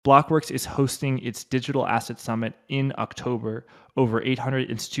Blockworks is hosting its Digital Asset Summit in October. Over 800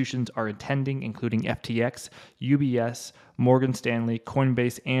 institutions are attending, including FTX, UBS, Morgan Stanley,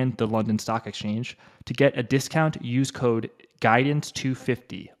 Coinbase, and the London Stock Exchange. To get a discount, use code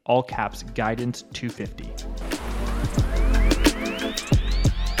GUIDANCE250, all caps GUIDANCE250.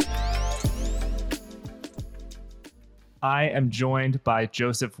 I am joined by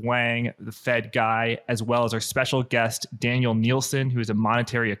Joseph Wang, the Fed guy, as well as our special guest, Daniel Nielsen, who is a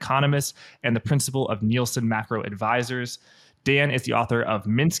monetary economist and the principal of Nielsen Macro Advisors. Dan is the author of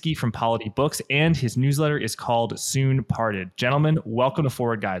Minsky from Polity Books, and his newsletter is called Soon Parted. Gentlemen, welcome to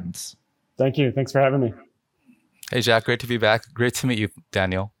Forward Guidance. Thank you. Thanks for having me. Hey, Jack. Great to be back. Great to meet you,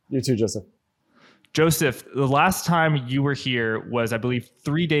 Daniel. You too, Joseph. Joseph, the last time you were here was, I believe,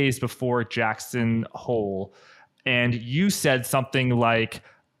 3 days before Jackson Hole. And you said something like,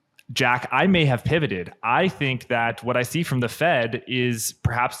 Jack, I may have pivoted. I think that what I see from the Fed is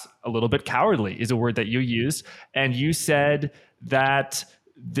perhaps a little bit cowardly, is a word that you use. And you said that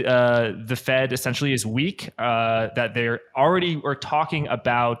the Fed essentially is weak, that they're already were talking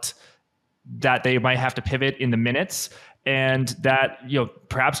about that they might have to pivot in the minutes, and that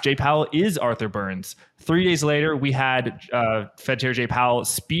perhaps Jay Powell is Arthur Burns. 3 days later, we had Fed Chair Jay Powell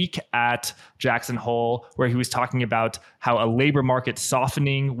speak at Jackson Hole, where he was talking about how a labor market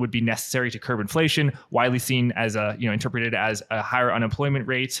softening would be necessary to curb inflation, widely seen as interpreted as a higher unemployment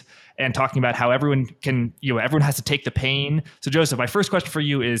rate, and talking about how everyone has to take the pain. So, Joseph, my first question for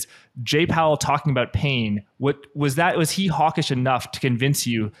you is: Jay Powell talking about pain. Was he hawkish enough to convince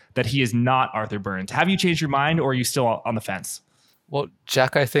you that he is not Arthur Burns? Have you changed your mind, or are you still on the fence? Well,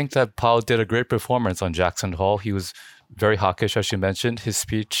 Jack, I think that Powell did a great performance on Jackson Hole. He was very hawkish, as you mentioned. His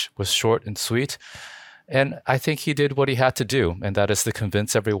speech was short and sweet. And I think he did what he had to do, and that is to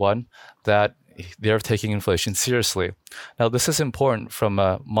convince everyone that they're taking inflation seriously. Now, this is important from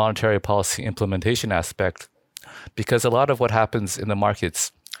a monetary policy implementation aspect, because a lot of what happens in the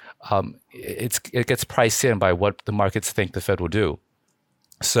markets, it gets priced in by what the markets think the Fed will do.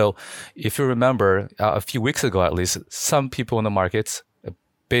 So if you remember, a few weeks ago at least, some people in the markets,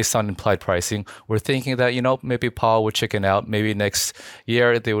 based on implied pricing, were thinking that, maybe Powell would chicken out. Maybe next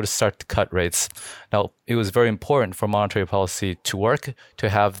year they would start to cut rates. Now, it was very important for monetary policy to work to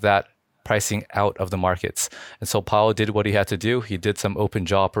have that pricing out of the markets. And so Powell did what he had to do. He did some open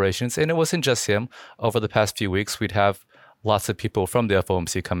jaw operations, and it wasn't just him. Over the past few weeks, we'd have lots of people from the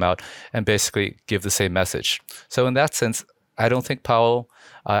FOMC come out and basically give the same message. So in that sense, I don't think Powell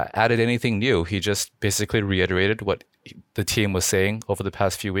added anything new. He just basically reiterated what the team was saying over the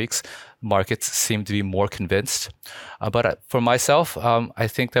past few weeks. Markets seem to be more convinced. But for myself, I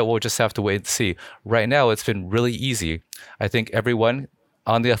think that we'll just have to wait and see. Right now, it's been really easy. I think everyone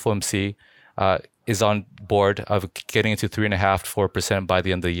on the FOMC is on board of getting into 3.5% to 4% by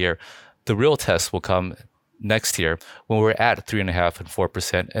the end of the year. The real test will come next year when we're at 3.5% and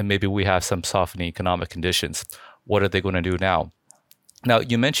 4%, and maybe we have some softening economic conditions. What are they going to do now? Now,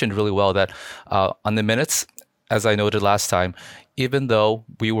 you mentioned really well that on the minutes, as I noted last time, even though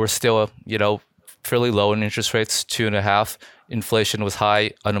we were still, fairly low in interest rates, 2.5, inflation was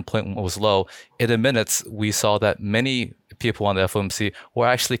high, unemployment was low. In the minutes, we saw that many people on the FOMC were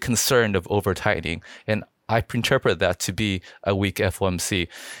actually concerned of over tightening, and I interpret that to be a weak FOMC.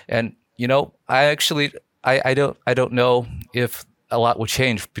 And I don't know if a lot will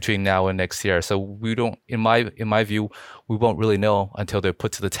change between now and next year. So we don't, in my view, we won't really know until they're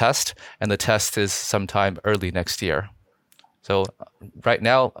put to the test, and the test is sometime early next year. So right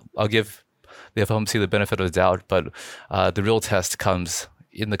now, I'll give the FOMC the benefit of the doubt, but the real test comes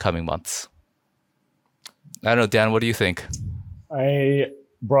in the coming months. I don't know, Dan, what do you think? I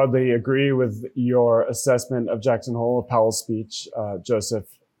broadly agree with your assessment of Jackson Hole, Powell's speech, Joseph,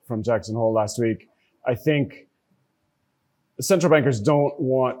 from Jackson Hole last week. I think central bankers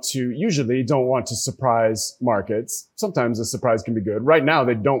usually don't want to surprise markets. Sometimes a surprise can be good. Right now,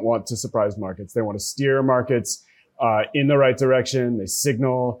 they don't want to surprise markets. They want to steer markets in the right direction. They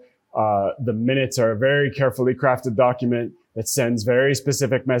signal. The minutes are a very carefully crafted document that sends very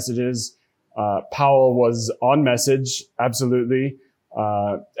specific messages. Powell was on message, absolutely.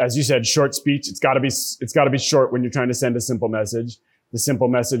 As you said, short speech. It's got to be short when you're trying to send a simple message. The simple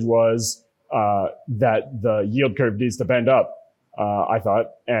message was that the yield curve needs to bend up, I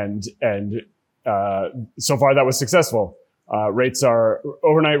thought. And so far that was successful. Rates are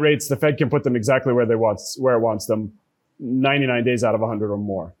overnight rates. The Fed can put them exactly where it wants them, 99 days out of 100 or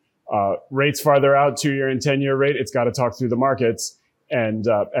more. Rates farther out, 2-year and 10-year rate, it's got to talk through the markets. And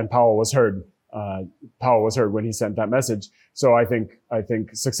Powell was heard. Powell was heard when he sent that message. So I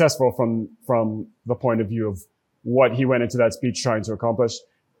think successful from the point of view of what he went into that speech trying to accomplish.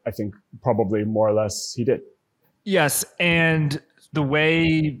 I think probably more or less he did. Yes, and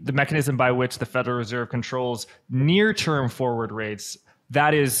the mechanism by which the Federal Reserve controls near-term forward rates,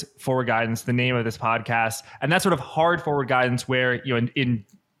 that is forward guidance, the name of this podcast. And that's sort of hard forward guidance where,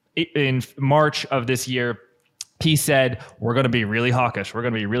 in March of this year, he said, we're going to be really hawkish. We're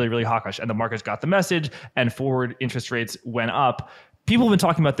going to be really, really hawkish. And the markets got the message and forward interest rates went up. People have been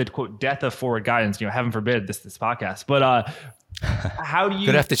talking about the quote death of forward guidance, heaven forbid this podcast. But how do you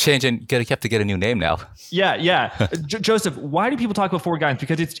gonna have to change and you have to get a new name now? Yeah. Joseph, why do people talk about forward guidance?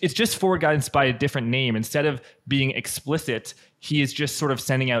 Because it's just forward guidance by a different name. Instead of being explicit, he is just sort of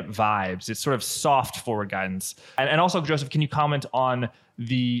sending out vibes. It's sort of soft forward guidance. And also, Joseph, can you comment on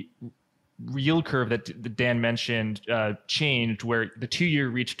the yield curve that Dan mentioned changed, where the 2-year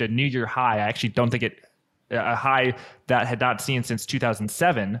reached a new year high? I actually don't think a high that had not seen since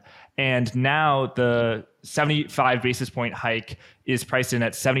 2007. And now the 75 basis point hike is priced in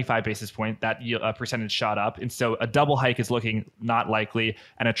at 75 basis point. That percentage shot up. And so a double hike is looking not likely,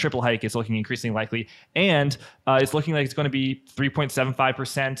 and a triple hike is looking increasingly likely. And it's looking like it's going to be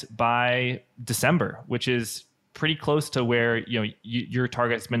 3.75% by December, which is pretty close to where your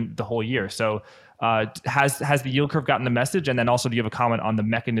target's been the whole year. So has the yield curve gotten the message? And then also, do you have a comment on the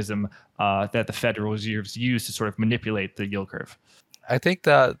mechanism that the Federal Reserve's use to sort of manipulate the yield curve? I think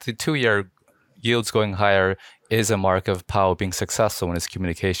that the 2-year yields going higher is a mark of Powell being successful in his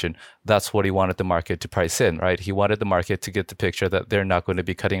communication. That's what he wanted the market to price in, right? He wanted the market to get the picture that they're not going to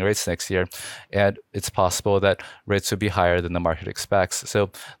be cutting rates next year. And it's possible that rates would be higher than the market expects.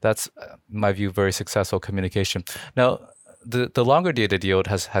 So that's, in my view, very successful communication. Now, the longer dated yield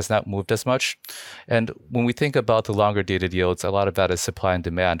has not moved as much. And when we think about the longer dated yields, a lot of that is supply and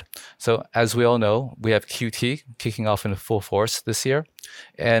demand. So as we all know, we have QT kicking off in full force this year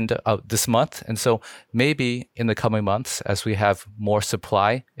and this month. And so maybe in the coming months, as we have more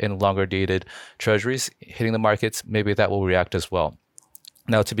supply in longer dated treasuries hitting the markets, maybe that will react as well.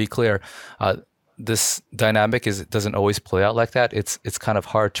 Now, to be clear, this dynamic doesn't always play out like that. It's kind of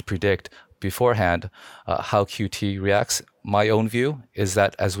hard to predict beforehand how QT reacts. My own view is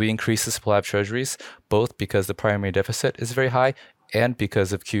that as we increase the supply of treasuries, both because the primary deficit is very high and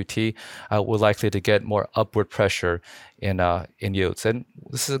because of QT, we're likely to get more upward pressure in yields. And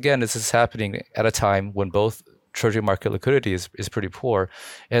this is happening at a time when both treasury market liquidity is pretty poor.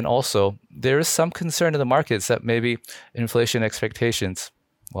 And also, there is some concern in the markets that maybe inflation expectations,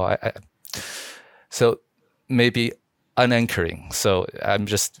 so maybe unanchoring. So I'm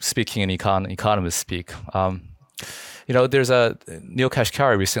just speaking in economist speak. There's Neil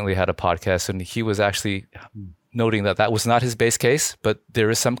Kashkari recently had a podcast, and he was actually noting that was not his base case, but there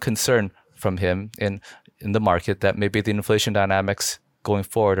is some concern from him in the market that maybe the inflation dynamics going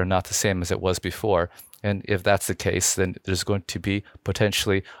forward are not the same as it was before. And if that's the case, then there's going to be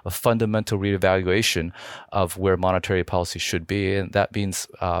potentially a fundamental reevaluation of where monetary policy should be, and that means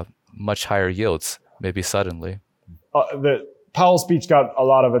much higher yields, maybe suddenly. The Powell speech got a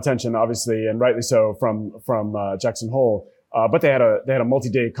lot of attention, obviously, and rightly so, from Jackson Hole. But they had a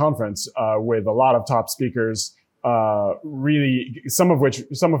multi-day conference with a lot of top speakers, really some of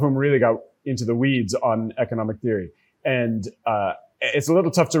whom really got into the weeds on economic theory. And it's a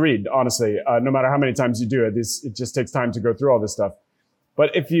little tough to read, honestly. No matter how many times you do it, it just takes time to go through all this stuff.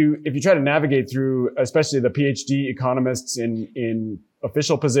 But if you try to navigate through, especially the PhD economists in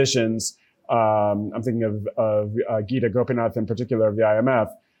official positions, I'm thinking of Gita Gopinath in particular of the IMF.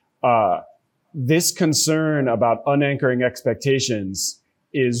 This concern about unanchoring expectations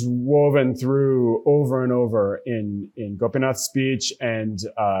is woven through over and over in Gopinath's speech and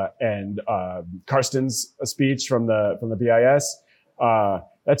Karsten's speech from the BIS.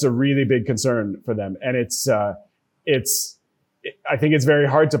 That's a really big concern for them, and I think it's very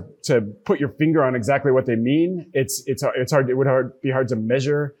hard to put your finger on exactly what they mean. It's hard. It would be hard to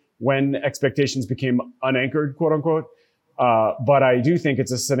measure when expectations became unanchored, quote unquote. But I do think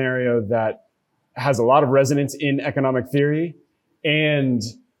it's a scenario that has a lot of resonance in economic theory, and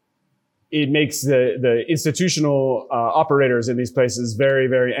it makes the institutional operators in these places very,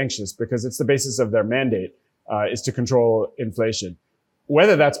 very anxious, because it's the basis of their mandate is to control inflation.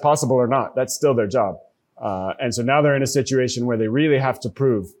 Whether that's possible or not, that's still their job. And so now they're in a situation where they really have to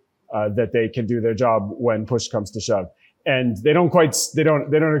prove that they can do their job when push comes to shove. And they don't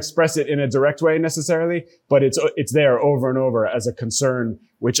express it in a direct way necessarily, but it's there over and over as a concern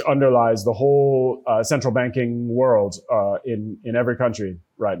which underlies the whole central banking world in every country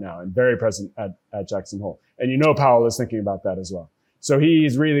right now, and very present at Jackson Hole. And Powell is thinking about that as well. So he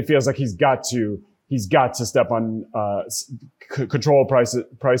really feels like he's got to step on control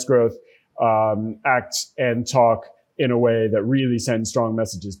price growth, act and talk in a way that really sends strong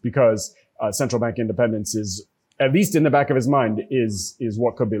messages, because central bank independence is, at least in the back of his mind, is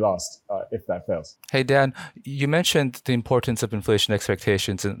what could be lost if that fails. Hey, Dan, you mentioned the importance of inflation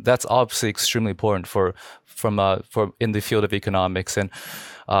expectations, and that's obviously extremely important for in the field of economics and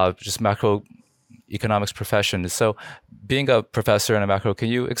just macroeconomics profession. So, being a professor in a macro, can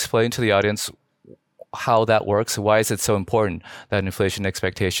you explain to the audience how that works? Why is it so important that inflation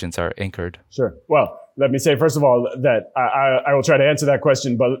expectations are anchored? Sure. Well, let me say, first of all, that I will try to answer that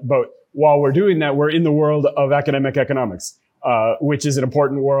question, but while we're doing that, we're in the world of academic economics, which is an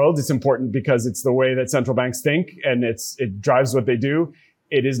important world. It's important because it's the way that central banks think, and it drives what they do.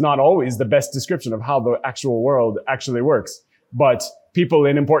 It is not always the best description of how the actual world actually works, but people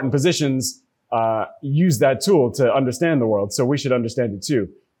in important positions use that tool to understand the world. So we should understand it too,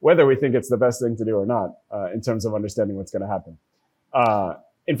 whether we think it's the best thing to do or not, in terms of understanding what's going to happen.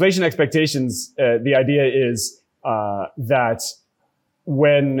 Inflation expectations, the idea is that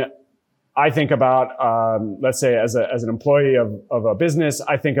when I think about, let's say, as an employee of a business,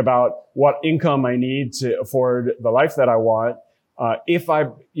 I think about what income I need to afford the life that I want. If I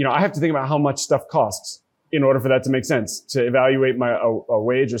have to think about how much stuff costs in order for that to make sense. To evaluate a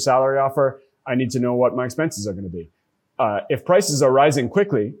wage or salary offer, I need to know what my expenses are going to be. If prices are rising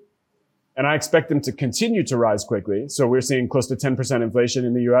quickly, and I expect them to continue to rise quickly, so we're seeing close to 10% inflation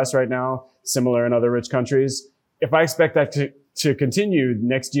in the US right now, similar in other rich countries. If I expect that to continue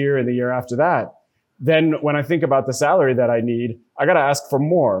next year and the year after that, then when I think about the salary that I need, I got to ask for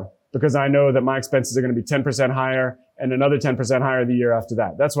more, because I know that my expenses are going to be 10% higher and another 10% higher the year after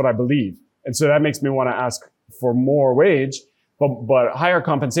that. That's what I believe. And so that makes me want to ask for more wage, but higher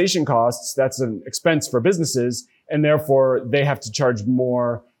compensation costs, that's an expense for businesses, and therefore they have to charge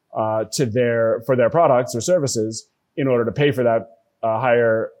more for their products or services in order to pay for that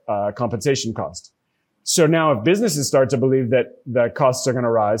higher compensation cost. So now if businesses start to believe that the costs are going to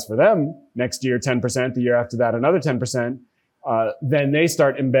rise for them next year 10%, the year after that another 10%, then they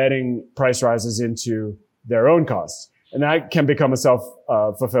start embedding price rises into their own costs. And that can become a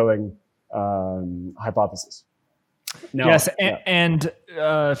self-fulfilling hypothesis. Now, yes, and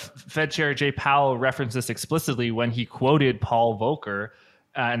Fed Chair Jay Powell referenced this explicitly when he quoted Paul Volcker,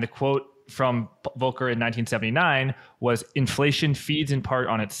 and the quote from Volcker in 1979 was, "Inflation feeds in part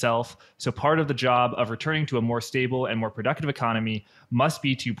on itself, so part of the job of returning to a more stable and more productive economy must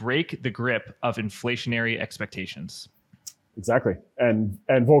be to break the grip of inflationary expectations." Exactly, and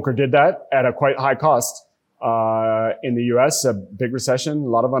Volcker did that at a quite high cost in the U.S. A big recession, a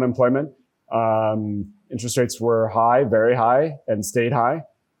lot of unemployment. Interest rates were high, very high, and stayed high.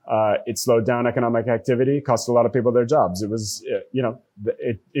 It slowed down economic activity, cost a lot of people their jobs. It was,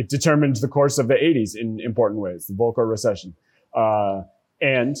 it determined the course of the 80s in important ways, the Volcker recession.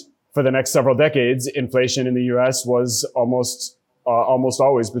 And for the next several decades, inflation in the U.S. was almost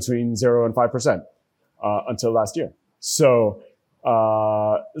always between 0 and 5%, until last year. So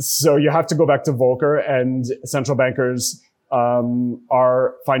you have to go back to Volcker, and central bankers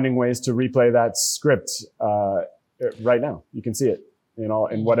are finding ways to replay that script right now. You can see it,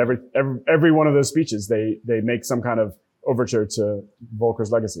 in whatever every one of those speeches, they make some kind of overture to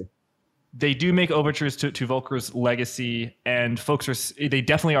Volcker's legacy. They do make overtures to Volcker's legacy, and they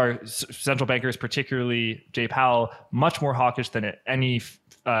definitely are, central bankers, particularly Jay Powell, much more hawkish than any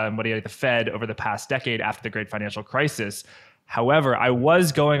the Fed over the past decade after the great financial crisis. However, I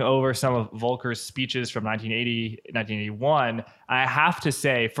was going over some of Volcker's speeches from 1980, 1981. I have to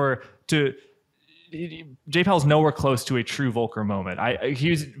say, Jay Powell's nowhere close to a true Volcker moment.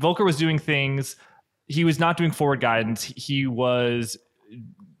 Volcker was doing things. He was not doing forward guidance. He was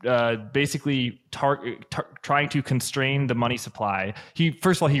basically trying to constrain the money supply.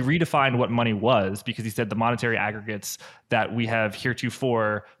 First of all, he redefined what money was, because he said the monetary aggregates that we have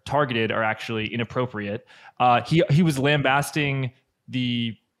heretofore targeted are actually inappropriate. He was lambasting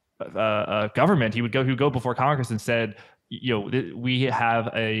the government. He would go before Congress and said, we have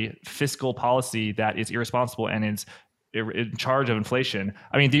a fiscal policy that is irresponsible and is in charge of inflation.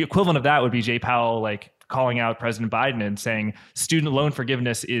 I mean, the equivalent of that would be Jay Powell calling out President Biden and saying student loan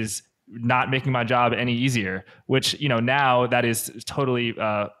forgiveness is not making my job any easier, which, now that is totally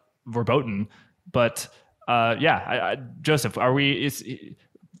verboten. But Joseph,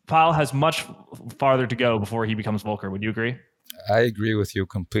 Powell has much farther to go before he becomes Volcker. Would you agree? I agree with you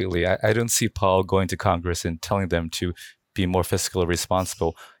completely. I don't see Powell going to Congress and telling them to be more fiscally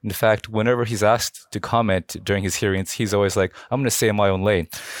responsible. In fact, whenever he's asked to comment during his hearings, he's always like, I'm going to stay in my own lane.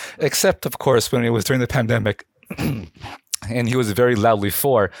 Except, of course, when it was during the pandemic. And he was very loudly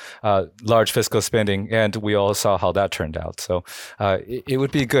for large fiscal spending, and we all saw how that turned out. So it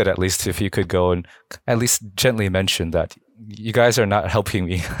would be good, at least, if you could go and at least gently mention that you guys are not helping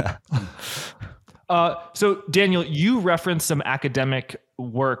me. So, Daniel, you referenced some academic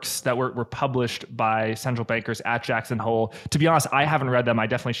works that were published by central bankers at Jackson Hole. To be honest, I haven't read them. I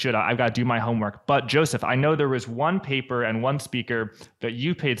definitely should. I've got to do my homework. But Joseph, I know there was one paper and one speaker that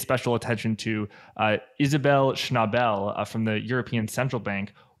you paid special attention to, Isabelle Schnabel from the European Central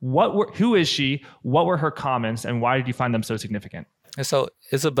Bank. Who is she? What were her comments, and why did you find them so significant? So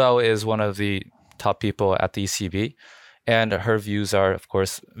Isabelle is one of the top people at the ECB, and her views are, of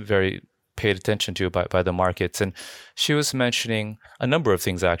course, very paid attention to by the markets. And she was mentioning a number of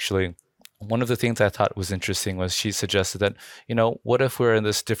things, actually. One of the things I thought was interesting was she suggested that, what if we're in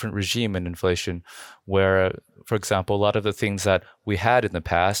this different regime in inflation where, for example, a lot of the things that we had in the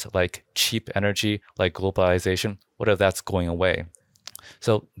past, like cheap energy, like globalization, what if that's going away?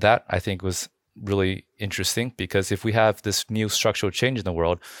 So that, I think, was really interesting, because if we have this new structural change in the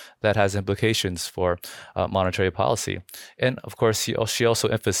world, that has implications for monetary policy. And of course, she also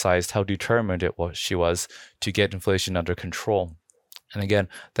emphasized how determined she was to get inflation under control. And again,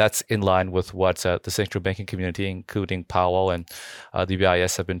 that's in line with what the central banking community, including Powell and the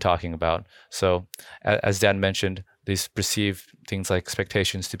BIS, have been talking about. So as Dan mentioned, they perceive things like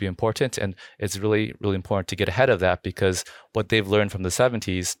expectations to be important. And it's really, really important to get ahead of that, because what they've learned from the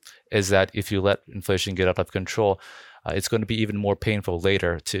 70s is that if you let inflation get out of control, it's going to be even more painful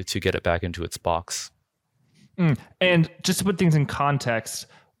later to get it back into its box. And just to put things in context,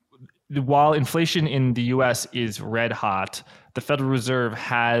 while inflation in the US is red hot, the Federal Reserve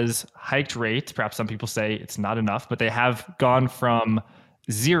has hiked rates. Perhaps some people say it's not enough, but they have gone from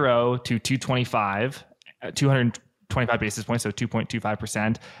 0 to 225 basis points, so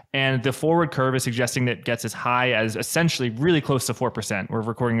 2.25%. And the forward curve is suggesting that it gets as high as essentially really close to 4%. We're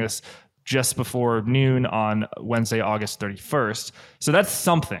recording this just before noon on Wednesday, August 31st. So that's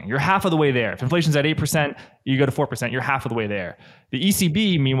something. You're half of the way there. If inflation's at 8%, you go to 4%, you're half of the way there. The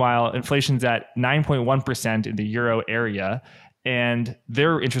ECB, meanwhile, inflation's at 9.1% in the euro area, and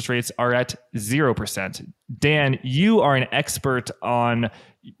their interest rates are at 0%. Dan, you are an expert on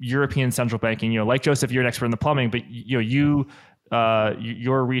European central banking. Like Joseph, you're an expert in the plumbing, but your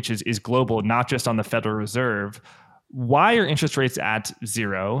reach is global, not just on the Federal Reserve. Why are interest rates at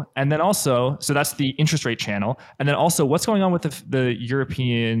 0? And then also, so that's the interest rate channel. And then also, what's going on with the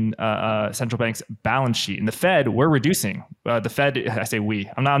European central bank's balance sheet? And the Fed, we're reducing. The Fed, I say we.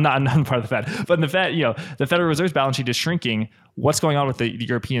 I'm not part of the Fed, but in the Fed, the Federal Reserve's balance sheet is shrinking. What's going on with the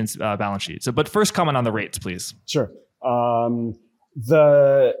European balance sheet? So, but first, comment on the rates, please. Sure.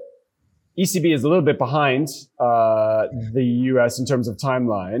 The ECB is a little bit behind the US in terms of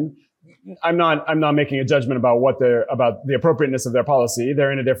timeline. I'm not making a judgment about about the appropriateness of their policy.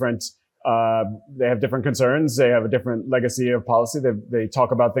 They're in a different, they have different concerns. They have a different legacy of policy. They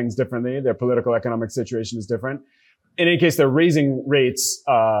talk about things differently. Their political economic situation is different. In any case, they're raising rates.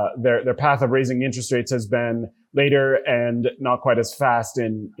 Their path of raising interest rates has been later and not quite as fast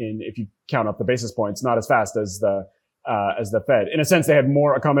in if you count up the basis points, not as fast as the Fed. In a sense, they had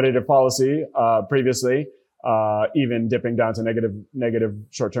more accommodative policy, previously, even dipping down to negative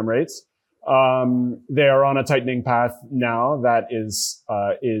short-term rates. They are on a tightening path now that is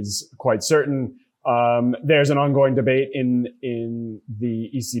quite certain. There's an ongoing debate in the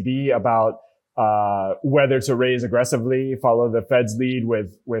ECB about whether to raise aggressively, follow the Fed's lead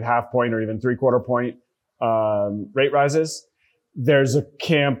with half point or even 3/4 point rate rises. There's a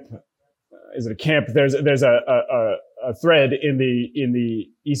camp. Is it a camp? There's a thread in the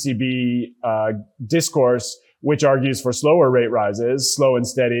ECB discourse which argues for slower rate rises, slow and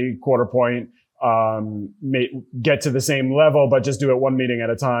steady, 1/4 point, may get to the same level, but just do it one meeting at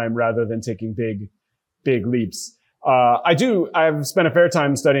a time rather than taking big leaps. I've spent a fair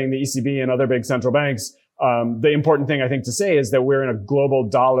time studying the ECB and other big central banks. The important thing I think to say is that we're in a global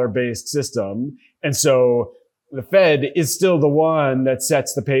dollar-based system. And so the Fed is still the one that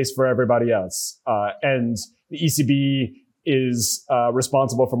sets the pace for everybody else. And the ECB is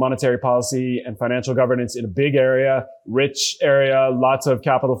responsible for monetary policy and financial governance in a big area, rich area, lots of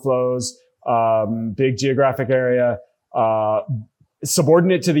capital flows, big geographic area,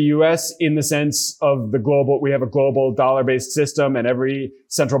 subordinate to the US in the sense of we have a global dollar-based system, and every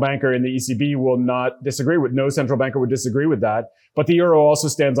central banker in the ECB will not disagree no central banker would disagree with that. But the euro also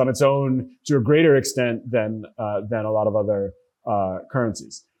stands on its own to a greater extent than a lot of other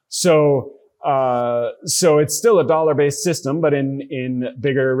currencies. So it's still a dollar-based system, but in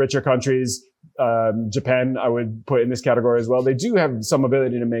bigger, richer countries, Japan, I would put in this category as well. They do have some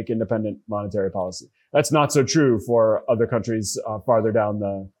ability to make independent monetary policy. That's not so true for other countries farther down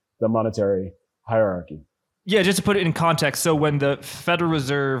the monetary hierarchy. Yeah, just to put it in context, so when the Federal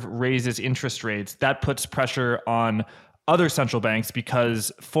Reserve raises interest rates, that puts pressure on other central banks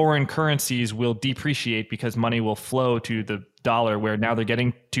because foreign currencies will depreciate because money will flow to the dollar, where now they're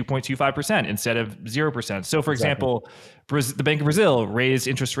getting 2.25% instead of 0%. So, for example, the Bank of Brazil raised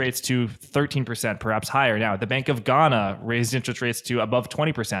interest rates to 13%, perhaps higher. Now, the Bank of Ghana raised interest rates to above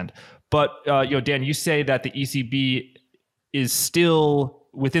 20%. But, Dan, you say that the ECB is still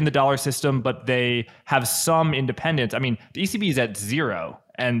within the dollar system, but they have some independence. I mean, the ECB is at zero,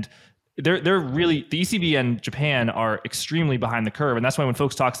 and they're really, the ECB and Japan are extremely behind the curve. And that's why when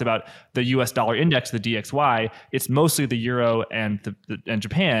folks talks about the US dollar index, the DXY, it's mostly the euro and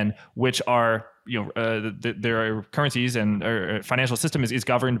Japan, which are, their currencies and financial system is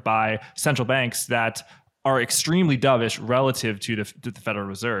governed by central banks that are extremely dovish relative to the Federal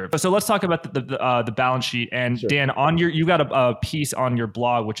Reserve. So let's talk about the balance sheet. And sure. Dan, you got a piece on your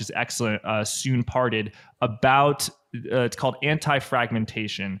blog, which is excellent, soon parted, about it's called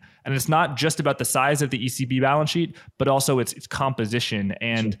anti-fragmentation, and it's not just about the size of the ECB balance sheet, but also its composition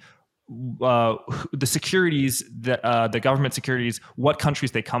and the securities that the government securities, what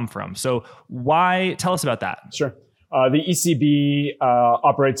countries they come from. So tell us about that? Sure. The ECB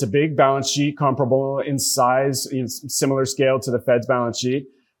operates a big balance sheet comparable in size, similar scale to the Fed's balance sheet.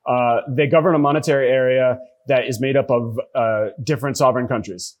 They govern a monetary area that is made up of different sovereign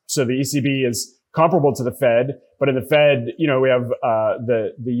countries. So the ECB is comparable to the Fed, but in the Fed, we have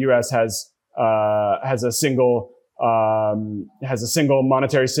the U.S. has a single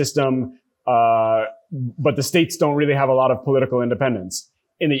monetary system, but the states don't really have a lot of political independence.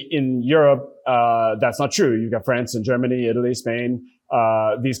 In Europe, that's not true. You've got France and Germany, Italy, Spain,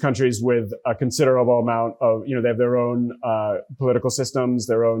 these countries with a considerable amount of, they have their own political systems,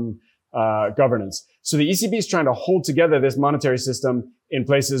 their own governance. So the ECB is trying to hold together this monetary system in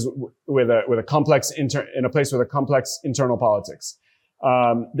places with a complex internal politics.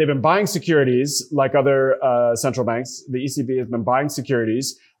 They've been buying securities like other central banks. The ECB has been buying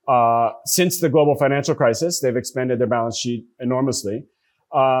securities since the global financial crisis. They've expanded their balance sheet enormously.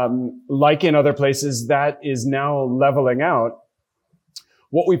 Like in other places, that is now leveling out.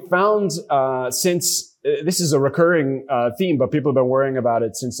 What we found since this is a recurring theme, but people have been worrying about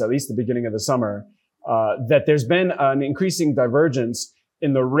it since at least the beginning of the summer, that there's been an increasing divergence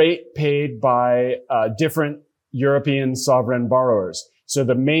in the rate paid by different European sovereign borrowers. So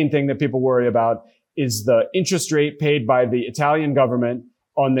the main thing that people worry about is the interest rate paid by the Italian government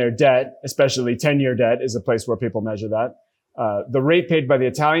on their debt, especially 10-year debt is a place where people measure that. The rate paid by the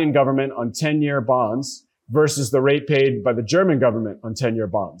Italian government on 10-year bonds versus the rate paid by the German government on 10-year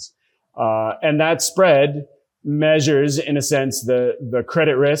bonds. And that spread measures, in a sense, the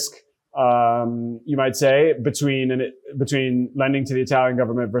credit risk, you might say, between lending to the Italian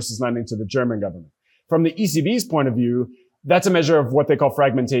government versus lending to the German government. From the ECB's point of view, that's a measure of what they call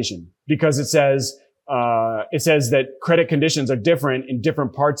fragmentation, because it says that credit conditions are different in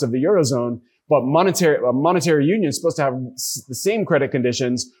different parts of the Eurozone, but a monetary union is supposed to have the same credit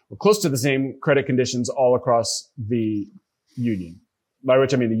conditions, or close to the same credit conditions all across the union, by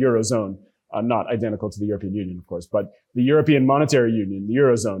which I mean the Eurozone, not identical to the European Union, of course, but the European Monetary Union, the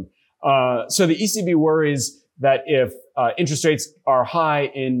Eurozone. So the ECB worries that if interest rates are high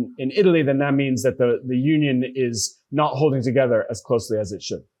in Italy, then that means that the union is not holding together as closely as it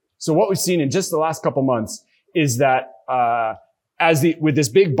should. So what we've seen in just the last couple months is that with this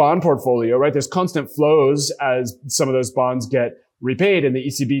big bond portfolio, right, there's constant flows as some of those bonds get repaid, and the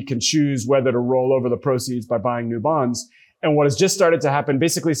ECB can choose whether to roll over the proceeds by buying new bonds. And what has just started to happen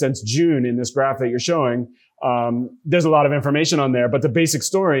basically since June in this graph that you're showing, there's a lot of information on there, but the basic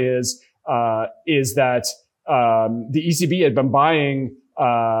story is that the ECB had been buying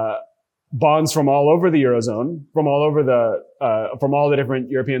bonds from all over the Eurozone, from all the different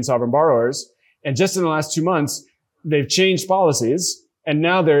European sovereign borrowers. And just in the last 2 months, they've changed policies, and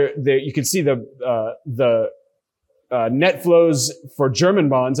now you can see the net flows for German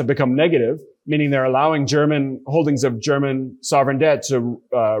bonds have become negative, meaning they're allowing German holdings of German sovereign debt to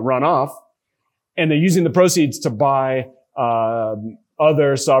run off, and they're using the proceeds to buy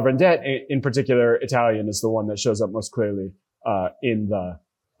other sovereign debt. In particular, Italian is the one that shows up most clearly in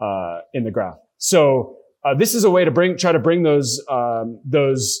the graph. So this is a way to try to bring those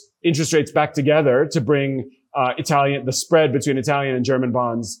interest rates back together, to bring the spread between Italian and German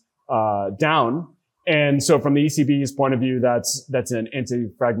bonds down. And so from the ECB's point of view, that's an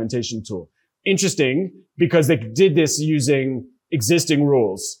anti-fragmentation tool. Interesting, because they did this using existing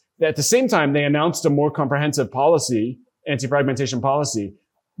rules. At the same time, they announced a more comprehensive policy, anti-fragmentation policy,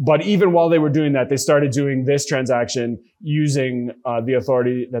 But even while they were doing that, they started doing this transaction using the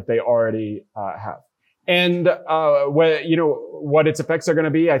authority that they already have. And what its effects are going to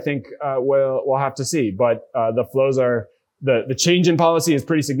be, I think we'll have to see. But the flows are the change in policy is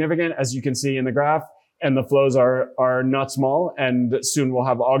pretty significant, as you can see in the graph, and the flows are not small. And soon we'll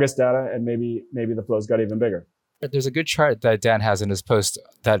have August data, and maybe the flows got even bigger. There's a good chart that Dan has in his post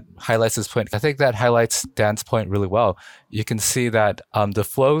that highlights this point. I think that highlights Dan's point really well. You can see that the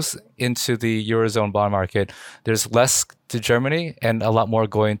flows into the Eurozone bond market, there's less to Germany and a lot more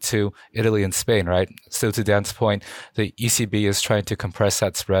going to Italy and Spain, right? So to Dan's point, the ECB is trying to compress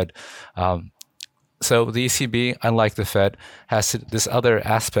that spread. So the ECB, unlike the Fed, has this other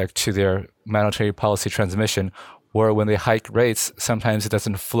aspect to their monetary policy transmission, where when they hike rates, sometimes it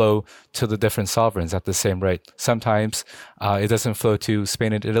doesn't flow to the different sovereigns at the same rate. Sometimes it doesn't flow to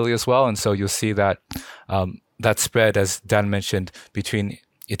Spain and Italy as well. And so you'll see that that spread, as Dan mentioned, between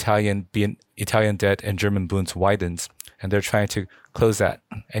Italian debt and German bonds widens. And they're trying to close that.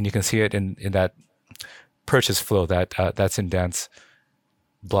 And you can see it in that purchase flow that's in Dan's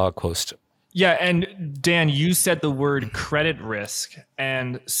blog post. Yeah, and Dan, you said the word credit risk,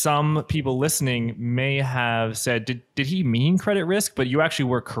 and some people listening may have said, did he mean credit risk? But you actually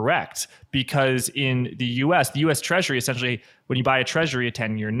were correct, because in the US Treasury, essentially, when you buy a Treasury, a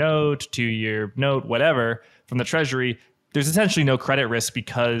 10-year note, 2-year note, whatever, from the Treasury, there's essentially no credit risk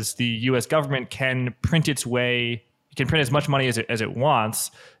because the US government can print as much money as it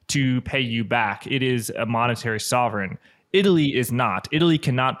wants to pay you back. It is a monetary sovereign. Italy is not. Italy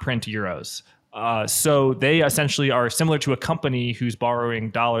cannot print euros. So they essentially are similar to a company who's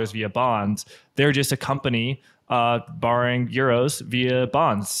borrowing dollars via bonds. They're just a company borrowing euros via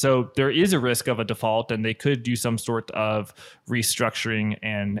bonds. So there is a risk of a default, and they could do some sort of restructuring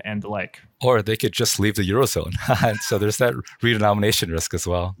and the like. Or they could just leave the Eurozone. And so there's that redenomination risk as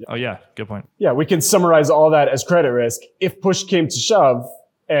well. Oh, yeah. Good point. Yeah, we can summarize all that as credit risk. If push came to shove,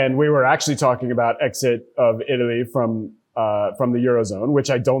 and we were actually talking about exit of Italy from the Eurozone, which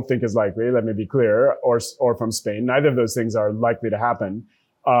I don't think is likely, let me be clear, or from Spain. Neither of those things are likely to happen.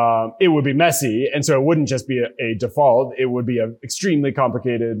 It would be messy. And so it wouldn't just be a default. It would be an extremely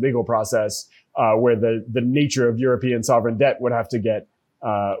complicated legal process, where the nature of European sovereign debt would have to get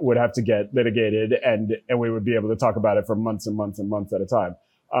litigated, and we would be able to talk about it for months and months and months at a time.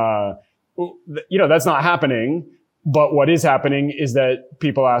 That's not happening. But what is happening is that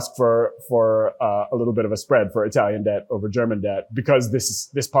people ask for a little bit of a spread for Italian debt over German debt, because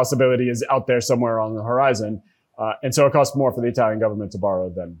this possibility is out there somewhere on the horizon, and so it costs more for the Italian government to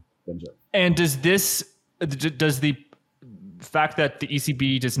borrow than Germany. And does the fact that the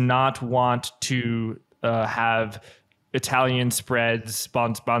ECB does not want to have Italian spreads,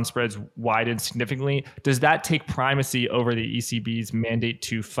 bond spreads widen significantly, does that take primacy over the ECB's mandate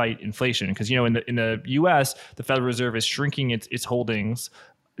to fight inflation? Because, in the US, the Federal Reserve is shrinking its holdings,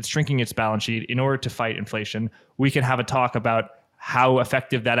 it's shrinking its balance sheet in order to fight inflation. We can have a talk about how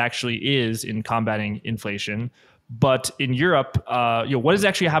effective that actually is in combating inflation. But in Europe, what is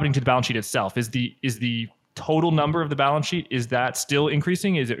actually happening to the balance sheet itself? Is the total number of the balance sheet, is that still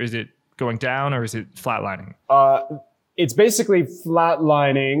increasing? Is it going down, or is it flatlining? It's basically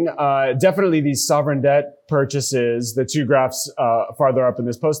flatlining. Definitely these sovereign debt purchases, the two graphs farther up in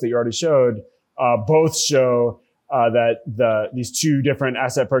this post that you already showed, both show that these two different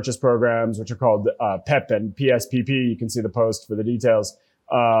asset purchase programs, which are called PEP and PSPP, you can see the post for the details,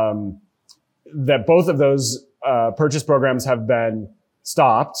 that both of those purchase programs have been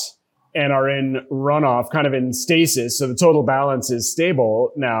stopped and are in runoff, kind of in stasis. So the total balance is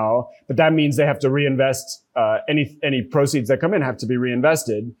stable now, but that means they have to reinvest, any proceeds that come in have to be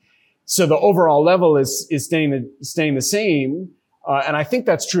reinvested. So the overall level is staying the same. And I think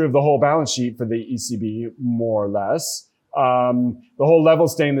that's true of the whole balance sheet for the ECB, more or less. The whole level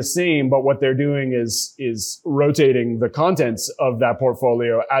staying the same, but what they're doing is rotating the contents of that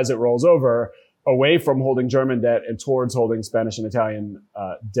portfolio as it rolls over away from holding German debt and towards holding Spanish and Italian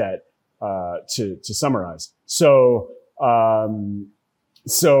debt. To summarize. So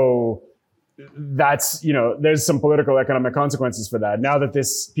that's, there's some political economic consequences for that. Now that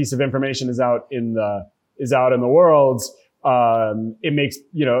this piece of information is out in the world,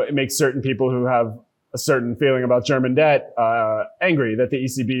 it makes certain people who have a certain feeling about German debt, angry that the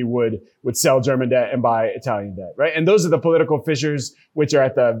ECB would sell German debt and buy Italian debt, right? And those are the political fissures which are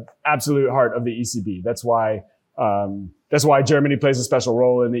at the absolute heart of the ECB. That's why Germany plays a special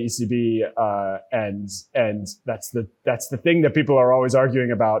role in the ECB, and that's the thing that people are always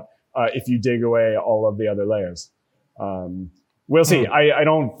arguing about. If you dig away all of the other layers, we'll see. I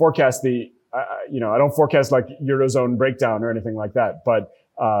don't forecast I don't forecast like Eurozone breakdown or anything like that. But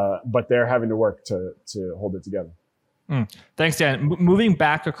but they're having to work to hold it together. Thanks, Dan. Moving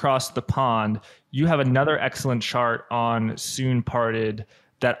back across the pond, you have another excellent chart on soon parted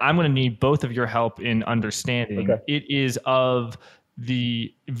that I'm going to need both of your help in understanding. Okay. It is of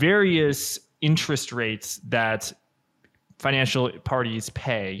the various interest rates that financial parties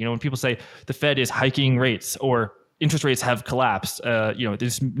pay. When people say the Fed is hiking rates or interest rates have collapsed,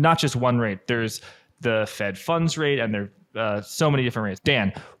 there's not just one rate. There's the Fed funds rate, and there are so many different rates.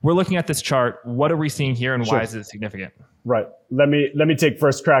 Dan, we're looking at this chart. What are we seeing here, and why is it significant? Right. Let me take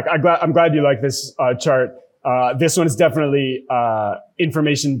first crack. I'm glad you like this chart. This one is definitely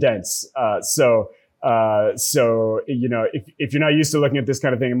information dense. So if you're not used to looking at this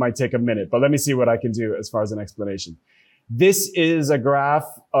kind of thing, it might take a minute. But let me see what I can do as far as an explanation. This is a graph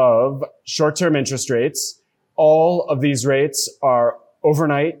of short-term interest rates. All of these rates are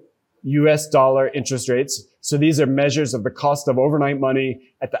overnight US dollar interest rates. So these are measures of the cost of overnight money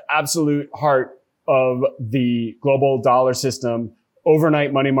at the absolute heart of the global dollar system,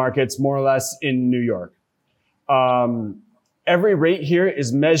 overnight money markets, more or less in New York. Every rate here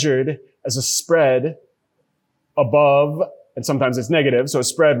is measured as a spread above, and sometimes it's negative, so a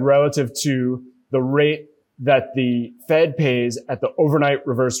spread relative to the rate that the Fed pays at the overnight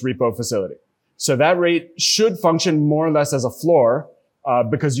reverse repo facility. So that rate should function more or less as a floor,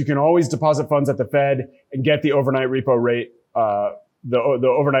 because you can always deposit funds at the Fed and get the overnight repo rate, the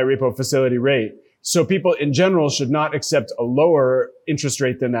overnight repo facility rate. So people in general should not accept a lower interest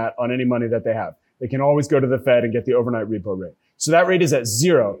rate than that on any money that they have. They can always go to the Fed and get the overnight repo rate. So that rate is at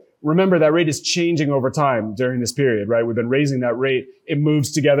 0. Remember, that rate is changing over time during this period, right? We've been raising that rate. It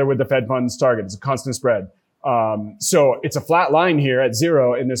moves together with the Fed funds target. It's a constant spread. So it's a flat line here at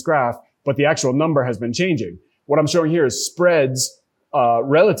 0 in this graph, but the actual number has been changing. What I'm showing here is spreads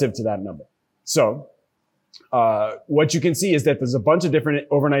relative to that number. So what you can see is that there's a bunch of different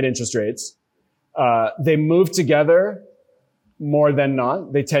overnight interest rates. They move together more than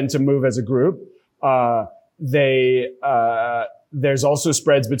not. They tend to move as a group. There's also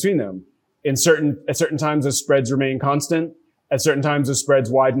spreads between them. At certain times, those spreads remain constant. At certain times, those spreads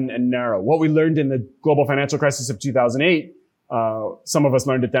widen and narrow. What we learned in the global financial crisis of 2008, some of us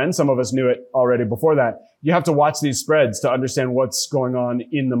learned it then, some of us knew it already before that. You have to watch these spreads to understand what's going on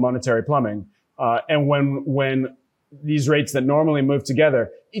in the monetary plumbing. And when these rates that normally move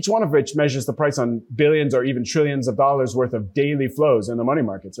together, each one of which measures the price on billions or even trillions of dollars worth of daily flows in the money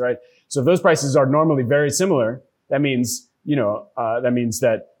markets, right? So if those prices are normally very similar, that means,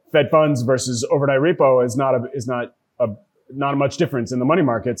 that Fed funds versus overnight repo is not a much difference in the money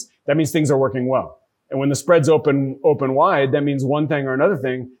markets. That means things are working well. And when the spreads open wide, that means one thing or another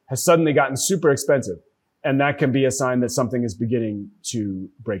thing has suddenly gotten super expensive. And that can be a sign that something is beginning to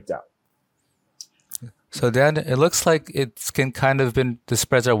break down. So then it looks like it's the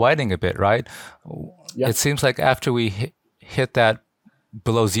spreads are widening a bit, right? Yeah. It seems like after we hit that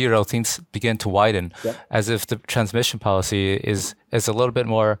below 0, things begin to widen, as if the transmission policy is a little bit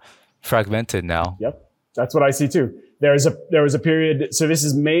more fragmented now. Yep, that's what I see too. There was a period. So this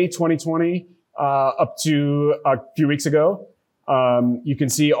is May 2020 up to a few weeks ago. You can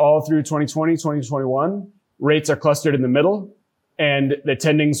see all through 2020, 2021, rates are clustered in the middle. And they're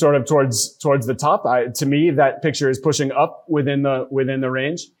tending sort of towards the top. To me, that picture is pushing up within the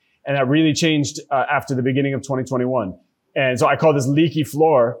range. And that really changed after the beginning of 2021. And so I call this leaky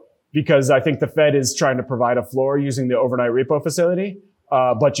floor because I think the Fed is trying to provide a floor using the overnight repo facility.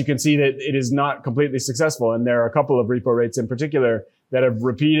 But you can see that it is not completely successful. And there are a couple of repo rates in particular that have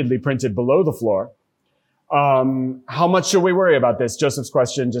repeatedly printed below the floor. How much should we worry about this? Joseph's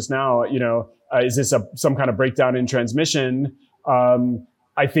question just now, is this some kind of breakdown in transmission?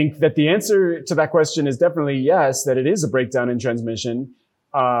 I think that the answer to that question is definitely yes, that it is a breakdown in transmission.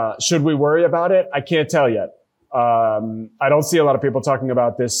 Should we worry about it? I can't tell yet. I don't see a lot of people talking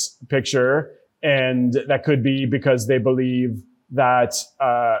about this picture, and that could be because they believe that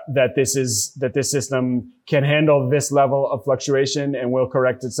this system can handle this level of fluctuation and will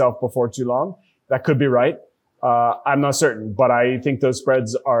correct itself before too long. That could be right. I'm not certain, but I think those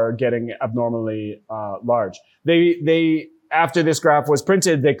spreads are getting abnormally large. They after this graph was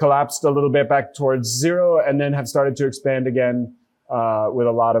printed, they collapsed a little bit back towards 0 and then have started to expand again with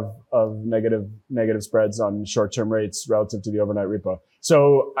a lot of negative spreads on short-term rates relative to the overnight repo.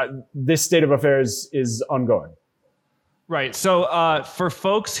 So this state of affairs is ongoing. Right. So for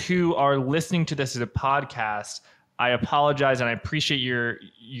folks who are listening to this as a podcast, I apologize and I appreciate your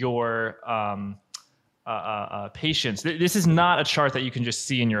patience. This is not a chart that you can just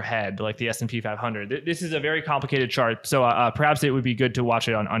see in your head like the S&P 500. This is a very complicated chart, so perhaps it would be good to watch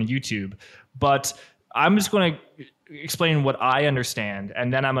it on YouTube. But I'm just going to explain what I understand,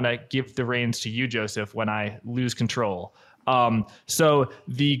 and then I'm going to give the reins to you, Joseph, when I lose control. So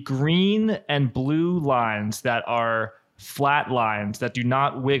the green and blue lines that are flat lines that do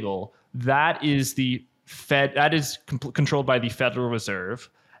not wiggle, that is the Fed, that is controlled by the Federal Reserve.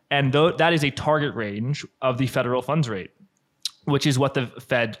 And that is a target range of the federal funds rate, which is what the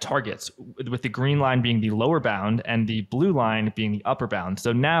Fed targets, with the green line being the lower bound and the blue line being the upper bound.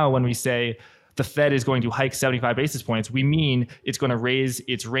 So now when we say the Fed is going to hike 75 basis points, we mean it's going to raise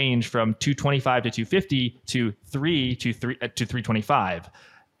its range from 225 to 250 to 325.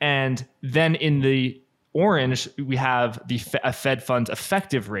 And then in the orange, we have the Fed funds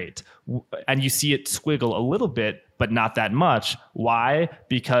effective rate, and you see it squiggle a little bit, but not that much. Why?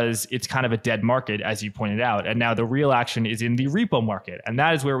 Because it's kind of a dead market, as you pointed out. And now the real action is in the repo market. And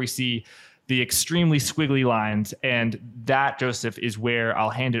that is where we see the extremely squiggly lines. And that, Joseph, is where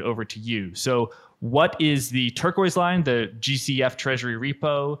I'll hand it over to you. So what is the turquoise line, the GCF Treasury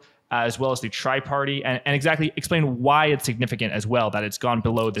repo, as well as the tri-party, and exactly explain why it's significant as well that it's gone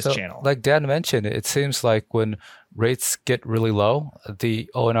below this channel. Like Dan mentioned, it seems like when rates get really low, the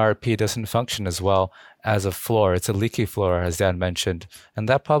ONRP doesn't function as well as a floor. It's a leaky floor, as Dan mentioned. And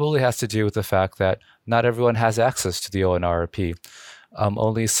that probably has to do with the fact that not everyone has access to the ONRP.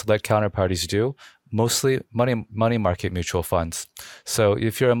 Only select counterparties do, mostly money market mutual funds. So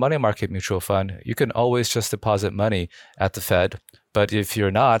if you're a money market mutual fund, you can always just deposit money at the Fed. But if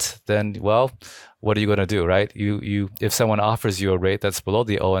you're not, then, well, what are you going to do, right? If someone offers you a rate that's below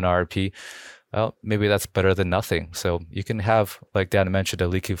the ONRP, well, maybe that's better than nothing. So you can have, like Dan mentioned, a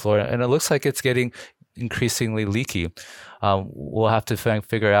leaky floor, and it looks like it's getting increasingly leaky. We'll have to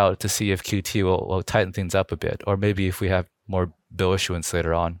figure out to see if QT will tighten things up a bit, or maybe if we have more bill issuance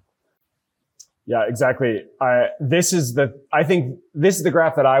later on. Yeah, exactly. I think this is the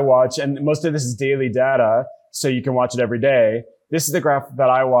graph that I watch, and most of this is daily data, so you can watch it every day. This is the graph that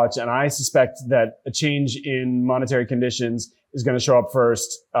I watch, and I suspect that a change in monetary conditions is going to show up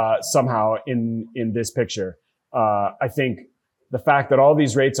first somehow in this picture. I think the fact that all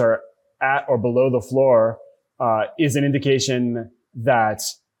these rates are at or below the floor is an indication that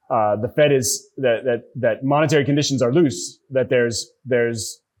the Fed is that monetary conditions are loose, that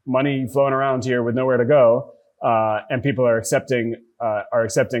there's money flowing around here with nowhere to go, and people are accepting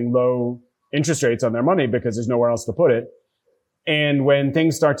low interest rates on their money because there's nowhere else to put it. And when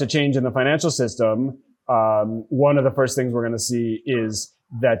things start to change in the financial system, one of the first things we're going to see is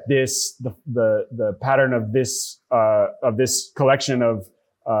that the pattern of this collection of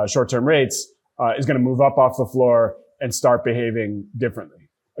short-term rates is going to move up off the floor and start behaving differently.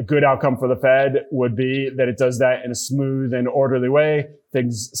 A good outcome for the Fed would be that it does that in a smooth and orderly way.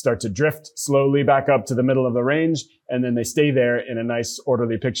 Things start to drift slowly back up to the middle of the range, and then they stay there in a nice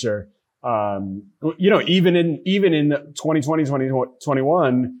orderly picture. Even in 2020,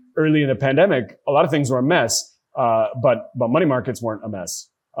 2021, early in the pandemic, a lot of things were a mess. But money markets weren't a mess,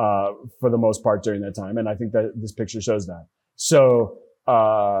 for the most part during that time. And I think that this picture shows that. So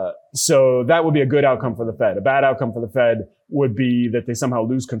that would be a good outcome for the Fed. A bad outcome for the Fed would be that they somehow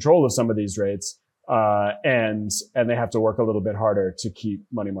lose control of some of these rates, and they have to work a little bit harder to keep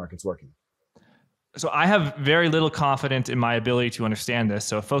money markets working. So I have very little confidence in my ability to understand this.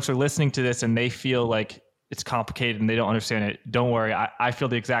 So if folks are listening to this and they feel like it's complicated and they don't understand it, don't worry. I feel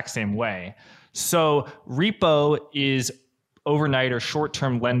the exact same way. So repo is overnight or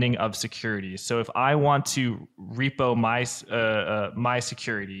short-term lending of securities. So if I want to repo my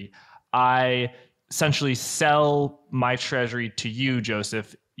security, I essentially sell my treasury to you,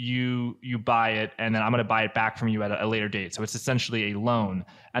 Joseph. You buy it, and then I'm going to buy it back from you at a later date. So it's essentially a loan.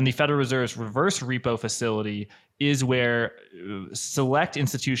 And the Federal Reserve's reverse repo facility is where select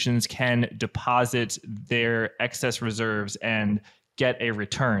institutions can deposit their excess reserves and get a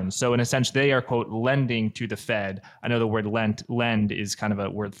return. So in a sense, they are, quote, lending to the Fed. I know the word lend is kind of a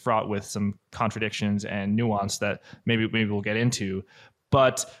word fraught with some contradictions and nuance that maybe we'll get into.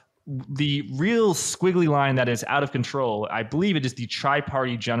 But the real squiggly line that is out of control, I believe it is the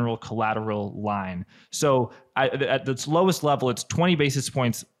tri-party general collateral line. So at its lowest level, it's 20 basis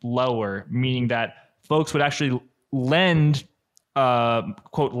points lower, meaning that folks would actually lend,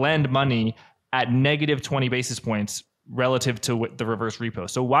 quote, lend money at negative 20 basis points relative to the reverse repo.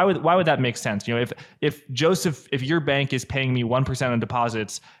 So why would that make sense? You know, if Joseph, if your bank is paying me 1% on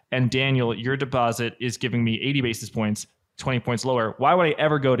deposits, and Daniel, your deposit is giving me 80 basis points, 20 points lower, why would I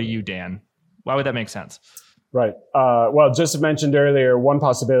ever go to you, Dan? Why would that make sense? Right. Well, Joseph mentioned earlier, one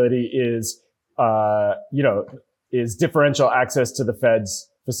possibility is differential access to the Fed's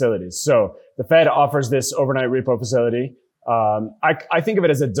facilities. So the Fed offers this overnight repo facility. I think of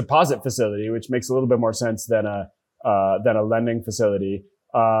it as a deposit facility, which makes a little bit more sense than a lending facility,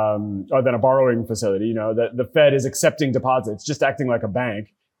 or than a borrowing facility. You know, the Fed is accepting deposits, just acting like a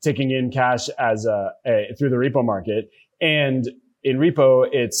bank, taking in cash as through the repo market. And in repo,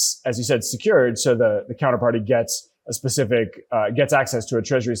 it's, as you said, secured. So the counterparty gets gets access to a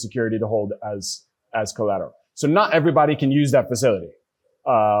treasury security to hold as collateral. So not everybody can use that facility.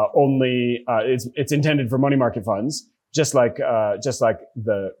 It's intended for money market funds, just like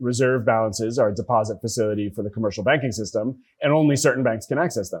the reserve balances are a deposit facility for the commercial banking system, and only certain banks can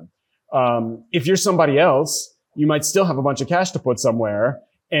access them. If you're somebody else, you might still have a bunch of cash to put somewhere.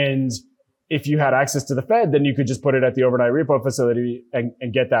 And if you had access to the Fed, then you could just put it at the overnight repo facility and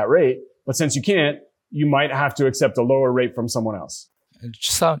get that rate. But since you can't, you might have to accept a lower rate from someone else.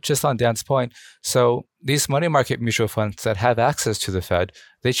 Just on Dan's point, so these money market mutual funds that have access to the Fed,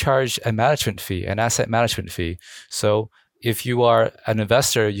 they charge a management fee, an asset management fee. So if you are an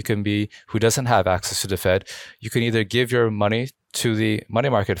investor, who doesn't have access to the Fed, you can either give your money to the money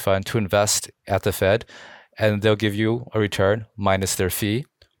market fund to invest at the Fed, and they'll give you a return minus their fee,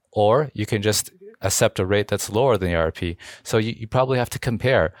 or you can just accept a rate that's lower than the RRP. So you probably have to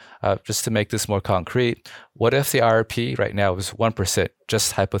compare. Just to make this more concrete, what if the RRP right now is 1%,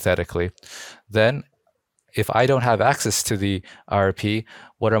 just hypothetically? Then if I don't have access to the RRP,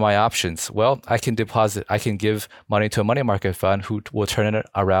 what are my options? Well, I can give money to a money market fund who will turn it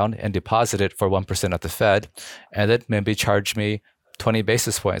around and deposit it for 1% at the Fed, and then maybe charge me 20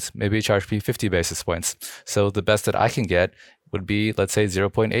 basis points, maybe charge me 50 basis points. So the best that I can get would be, let's say,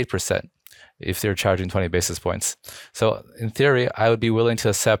 0.8%. If they're charging 20 basis points. So in theory, I would be willing to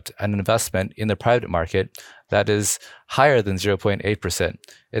accept an investment in the private market that is higher than 0.8%.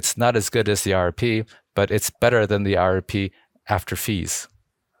 It's not as good as the RRP, but it's better than the RRP after fees.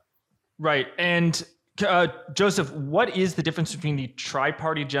 Right. And Joseph, what is the difference between the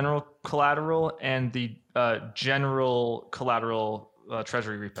tri-party general collateral and the general collateral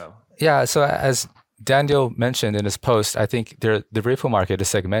treasury repo? Yeah, so as Daniel mentioned in his post, I think the repo market is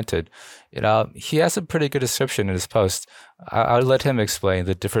segmented. He has a pretty good description in his post. I'll let him explain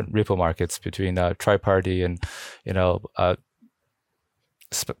the different repo markets between tri-party and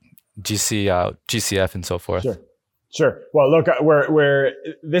GCF and so forth. Sure. Well, look,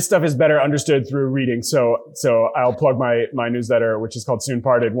 this stuff is better understood through reading. So I'll plug my newsletter, which is called Soon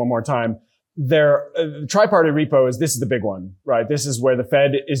Parted, one more time. Tri-party repo this is the big one, right? This is where the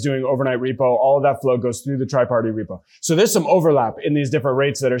Fed is doing overnight repo. All of that flow goes through the tri-party repo. So there's some overlap in these different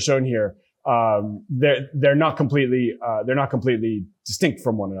rates that are shown here. They're not completely distinct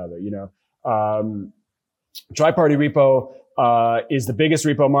from one another, Tri-party repo, is the biggest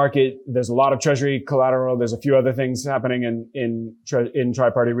repo market. There's a lot of treasury collateral. There's a few other things happening in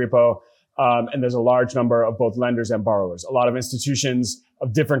tri-party repo. And there's a large number of both lenders and borrowers. A lot of institutions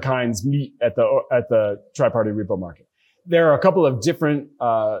of different kinds meet at the tri-party repo market. There are a couple of different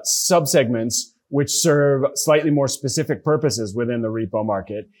subsegments which serve slightly more specific purposes within the repo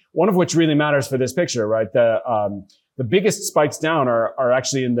market. One of which really matters for this picture, right? The biggest spikes down are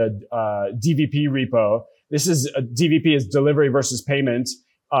actually in the DVP repo. This is DVP is delivery versus payment.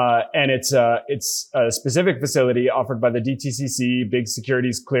 And it's a specific facility offered by the DTCC, big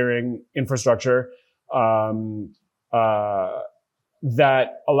securities clearing infrastructure,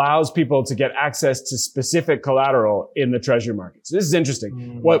 that allows people to get access to specific collateral in the treasury market. So this is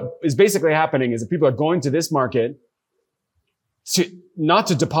interesting. What is basically happening is that people are going to this market not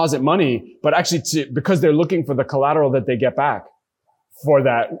to deposit money, but actually because they're looking for the collateral that they get back for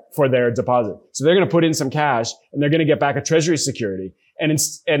their deposit. So they're going to put in some cash and they're going to get back a treasury security. And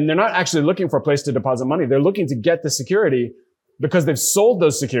they're not actually looking for a place to deposit money. They're looking to get the security because they've sold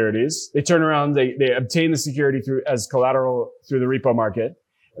those securities. They turn around, they obtain the security as collateral through the repo market,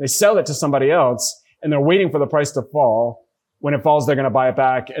 and they sell it to somebody else, and they're waiting for the price to fall. When it falls, they're going to buy it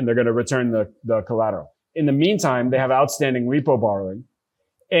back and they're going to return the collateral. In the meantime, they have outstanding repo borrowing.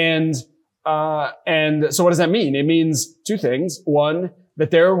 And so what does that mean? It means two things. One, that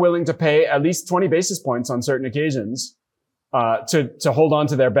they're willing to pay at least 20 basis points on certain occasions to hold on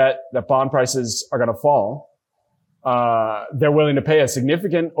to their bet that bond prices are going to fall. They're willing to pay a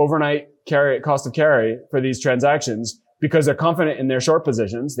significant overnight cost of carry for these transactions because they're confident in their short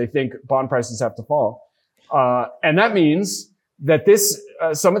positions. They think bond prices have to fall. And that means that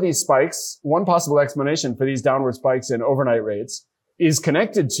some of these spikes, one possible explanation for these downward spikes in overnight rates is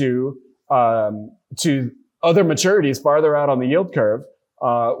connected to other maturities farther out on the yield curve,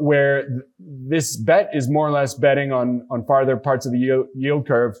 where this bet is more or less betting on farther parts of the yield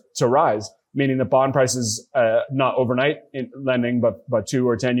curve to rise, meaning that bond prices, not overnight in lending, but 2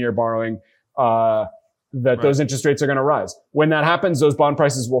 or 10 year borrowing, that those interest rates are going to rise. When that happens, those bond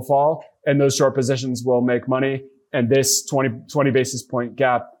prices will fall and those short positions will make money. And this 20 basis point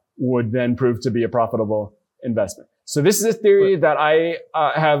gap would then prove to be a profitable investment. So this is a theory that I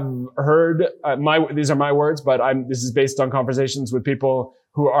have heard. These are my words, but this is based on conversations with people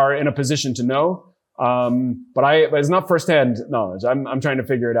who are in a position to know. But it's not firsthand knowledge. I'm trying to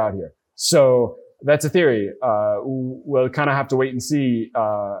figure it out here. So that's a theory. We'll kind of have to wait and see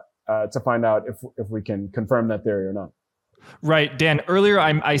to find out if we can confirm that theory or not. Right, Dan. Earlier,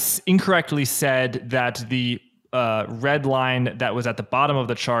 I incorrectly said that the red line that was at the bottom of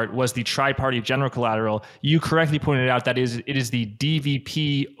the chart was the tri-party general collateral. You correctly pointed out that it is the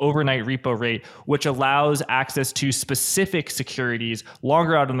DVP overnight repo rate, which allows access to specific securities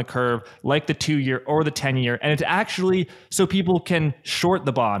longer out on the curve, like the 2-year or the 10-year. And it's actually so people can short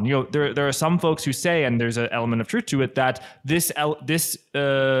the bond. There are some folks who say, and there's an element of truth to it, that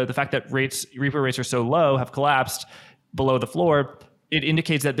the fact that repo rates are so low, have collapsed below the floor, it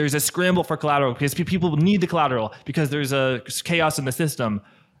indicates that there's a scramble for collateral because people need the collateral because there's a chaos in the system.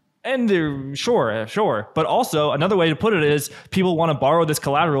 And they're sure. But also another way to put it is people want to borrow this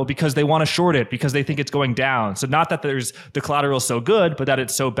collateral because they want to short it because they think it's going down. So not that the collateral is so good, but that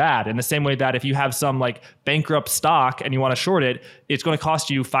it's so bad. In the same way that if you have some like bankrupt stock and you want to short it, it's going to cost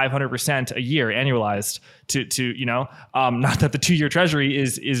you 500% a year annualized not that the 2-year treasury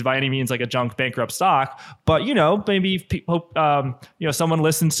is by any means like a junk bankrupt stock, but maybe someone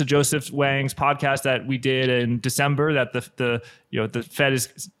listens to Joseph Wang's podcast that we did in December that the Fed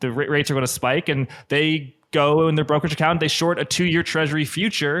the rates are going to spike, and they go in their brokerage account, they short a 2-year treasury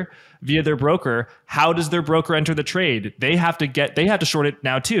future via their broker. How does their broker enter the trade? They have to short it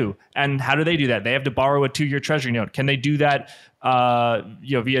now too. And how do they do that? They have to borrow a 2-year treasury note. Can they do that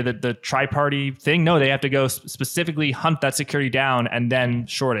via the tri-party thing? No, they have to go specifically hunt that security down and then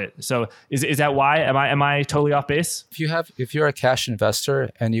short it. So is that why? Am I totally off base? If you're a cash investor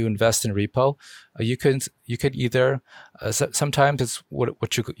and you invest in repo, you could either sometimes it's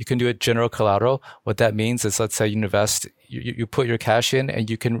what you can do at general collateral. What that means is, let's say you invest, you put your cash in and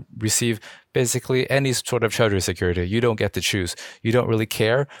you can receive basically any sort of treasury security. You don't get to choose. You don't really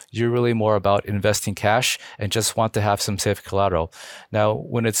care. You're really more about investing cash and just want to have some safe collateral. Now,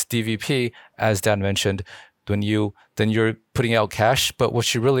 when it's DVP, as Dan mentioned, then you're putting out cash, but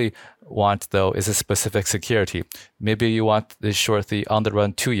what you really want though is a specific security. Maybe you want to short the on the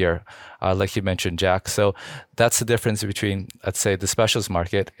run 2-year, like you mentioned, Jack. So that's the difference between, let's say, the specials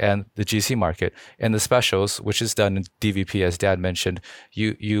market and the GC market. In the specials, which is done in DVP, as Dan mentioned,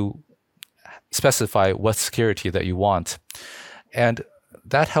 you specify what security that you want, and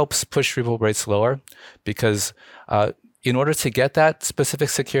that helps push repo rates lower because in order to get that specific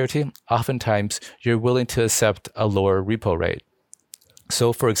security, oftentimes you're willing to accept a lower repo rate.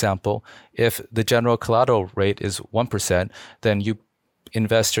 So, for example, if the general collateral rate is 1%, then you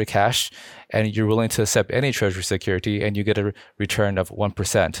invest your cash and you're willing to accept any treasury security and you get a return of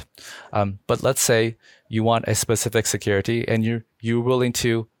 1%. But let's say you want a specific security and you're willing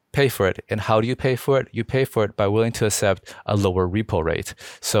to pay for it. And how do you pay for it? You pay for it by willing to accept a lower repo rate.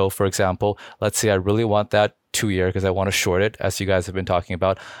 So, for example, let's say I really want that 2-year because I want to short it, as you guys have been talking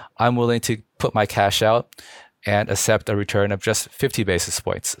about. I'm willing to put my cash out and accept a return of just 50 basis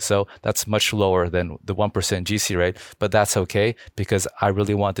points. So that's much lower than the 1% GC rate, but that's okay because I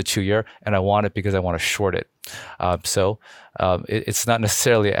really want the 2-year and I want it because I want to short it. It's not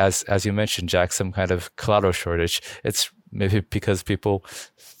necessarily, as you mentioned, Jack, some kind of collateral shortage. It's maybe because people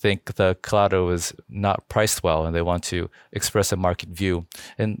think the collateral is not priced well and they want to express a market view.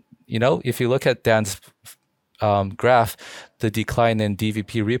 And, if you look at Dan's graph, the decline in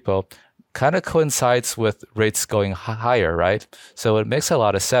DVP repo kind of coincides with rates going higher, right? So it makes a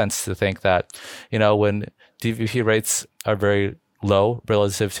lot of sense to think that, when DVP rates are very low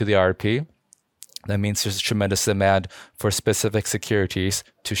relative to the RRP, that means there's a tremendous demand for specific securities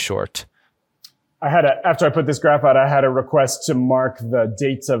to short. After I put this graph out, I had a request to mark the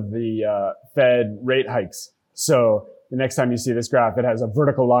dates of the Fed rate hikes. So the next time you see this graph, it has a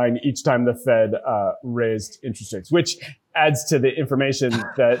vertical line each time the Fed raised interest rates, which adds to the information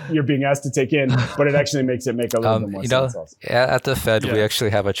that you're being asked to take in, but it actually makes it make a little bit more sense also. At the Fed, we actually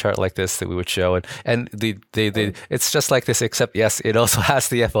have a chart like this that we would show, and it's just like this, except yes, it also has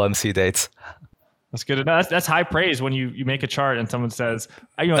the FOMC dates. That's good enough. That's high praise when you make a chart and someone says,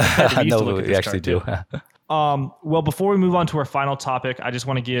 no, we actually do. Well, before we move on to our final topic, I just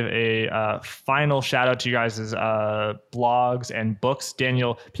want to give a final shout out to you guys' blogs and books.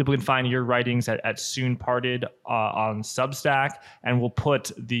 Daniel, people can find your writings at Soon Parted on Substack, and we'll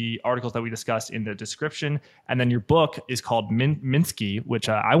put the articles that we discussed in the description. And then your book is called Minsky, which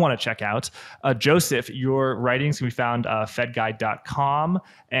I want to check out. Joseph, your writings can be found fedguide.com,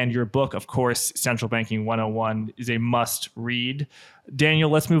 and your book, of course, Central Banking 101, is a must read. Daniel,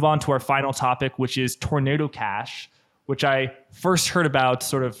 let's move on to our final topic, which is Tornado Cash, which I first heard about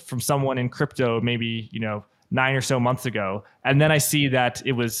sort of from someone in crypto maybe 9 or so months ago, and then I see that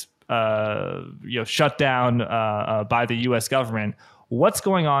it was shut down by the U.S. government. What's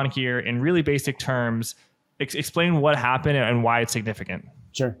going on here in really basic terms? Explain what happened and why it's significant.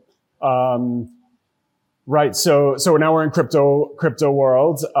 Sure. Right. So now we're in crypto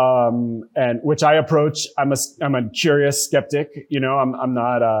world, and which I approach. I'm a curious skeptic. I'm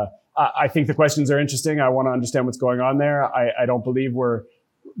not, I think the questions are interesting. I want to understand what's going on there. I don't believe we're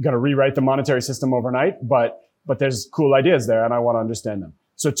going to rewrite the monetary system overnight, but there's cool ideas there and I want to understand them.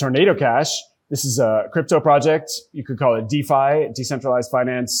 So Tornado Cash, this is a crypto project. You could call it DeFi, decentralized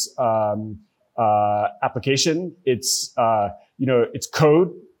finance, application. It's, it's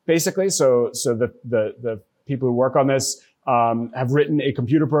code. Basically, so the people who work on this have written a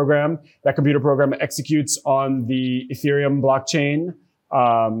computer program. That computer program executes on the Ethereum blockchain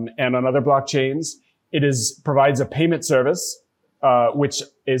and on other blockchains. It provides a payment service, which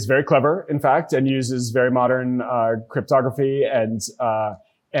is very clever, in fact, and uses very modern cryptography and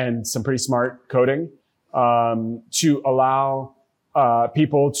some pretty smart coding to allow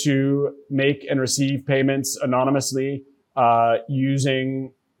people to make and receive payments anonymously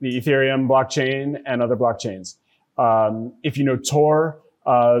using the Ethereum blockchain and other blockchains. If you know Tor,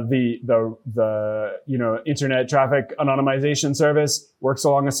 the internet traffic anonymization service works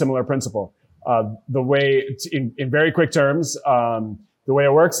along a similar principle. The way in very quick terms, the way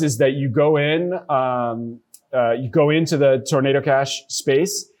it works is that you go into the Tornado Cash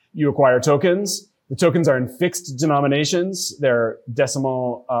space, you acquire tokens. The tokens are in fixed denominations. They're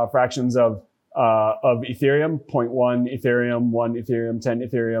decimal fractions of Ethereum, 0.1 Ethereum, 1 Ethereum, 10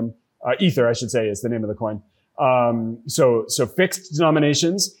 Ethereum, Ether, I should say, is the name of the coin. So fixed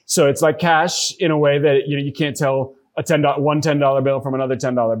denominations. So it's like cash in a way that, you can't tell one $10 bill from another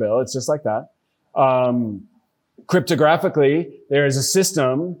 $10 bill. It's just like that. Cryptographically, there is a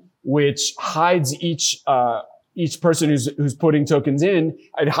system which hides each person who's putting tokens in.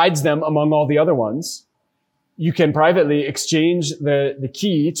 It hides them among all the other ones. You can privately exchange the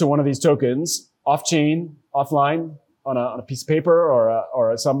key to one of these tokens off-chain, offline, on a piece of paper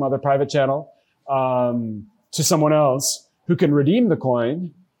or some other private channel, to someone else who can redeem the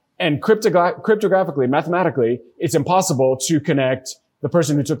coin. And cryptographically, mathematically, it's impossible to connect the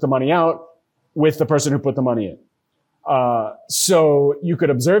person who took the money out with the person who put the money in. So you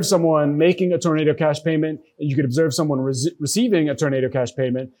could observe someone making a Tornado Cash payment, and you could observe someone receiving a Tornado Cash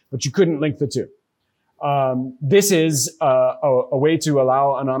payment, but you couldn't link the two. This is a way to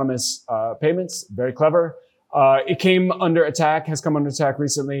allow anonymous payments. Very clever. It has come under attack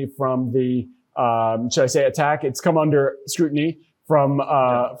recently from the, should I say attack? It's come under scrutiny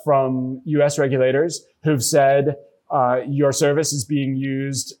from U.S. regulators who've said your service is being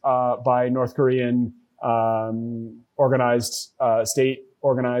used by North Korean state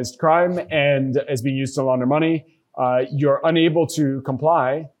organized crime and is being used to launder money. You're unable to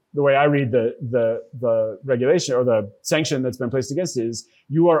comply. The way I read the regulation or the sanction that's been placed against it is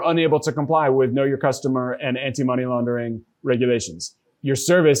you are unable to comply with Know Your Customer and anti-money laundering regulations. Your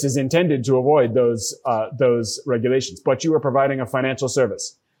service is intended to avoid those regulations, but you are providing a financial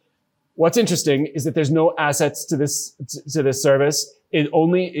service. What's interesting is that there's no assets to this service. It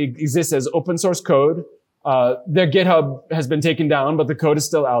only exists as open source code. Their GitHub has been taken down, but the code is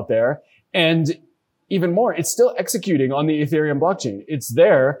still out there. And even more, it's still executing on the Ethereum blockchain. It's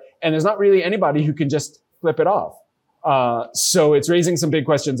there, and there's not really anybody who can just flip it off. So it's raising some big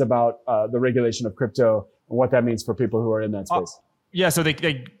questions about the regulation of crypto and what that means for people who are in that space. Yeah, so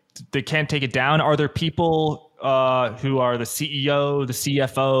they can't take it down. Are there people who are the CEO, the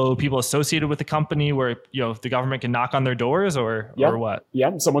CFO, people associated with the company where the government can knock on their doors or what?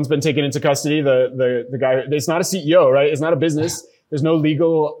 Yeah, someone's been taken into custody. The guy, it's not a CEO, right? It's not a business. There's no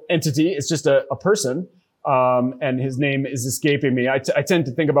legal entity. It's just a person. And his name is escaping me. I tend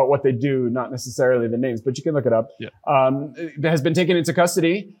to think about what they do, not necessarily the names, but you can look it up. Yeah. Has been taken into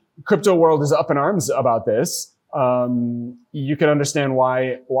custody. Crypto world is up in arms about this. You can understand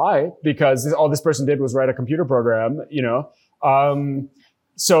why, because all this person did was write a computer program,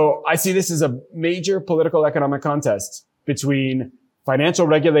 so I see this as a major political economic contest between financial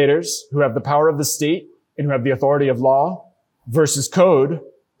regulators who have the power of the state and who have the authority of law versus code,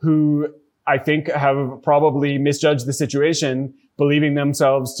 who I think have probably misjudged the situation, believing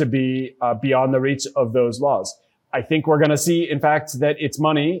themselves to be beyond the reach of those laws. I think we're going to see, in fact, that it's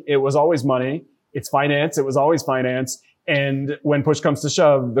money. It was always money. It's finance. It was always finance. And when push comes to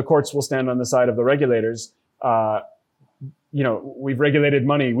shove, the courts will stand on the side of the regulators. We've regulated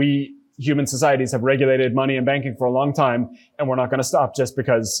money. Human societies have regulated money and banking for a long time, and we're not going to stop just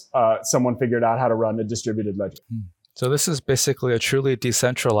because someone figured out how to run a distributed ledger. So this is basically a truly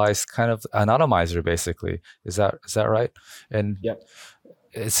decentralized kind of anonymizer, basically. Is that right? And yep.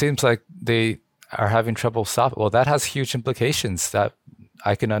 It seems like they are having trouble stopping. Well, that has huge implications that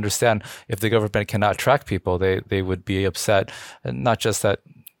I can understand. If the government cannot track people, they would be upset. And not just that,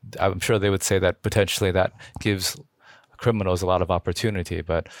 I'm sure they would say that potentially that gives criminals a lot of opportunity,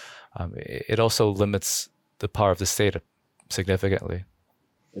 but it also limits the power of the state significantly.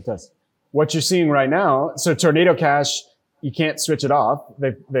 It does. What you're seeing right now, so Tornado Cash, you can't switch it off.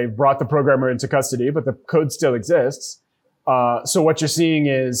 They've brought the programmer into custody, but the code still exists. So what you're seeing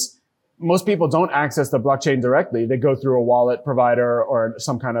is most people don't access the blockchain directly. They go through a wallet provider or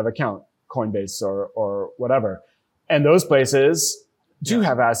some kind of account, Coinbase or whatever. And those places do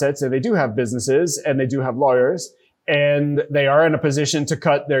have assets, and they do have businesses, and they do have lawyers, and they are in a position to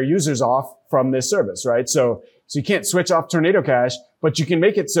cut their users off from this service, right? So you can't switch off Tornado Cash, but you can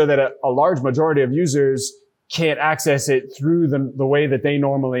make it so that a large majority of users can't access it through the way that they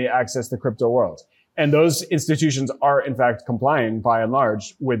normally access the crypto world. And those institutions are, in fact, complying by and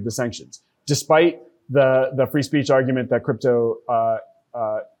large with the sanctions, despite the free speech argument that crypto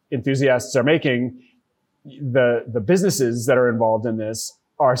enthusiasts are making. The businesses that are involved in this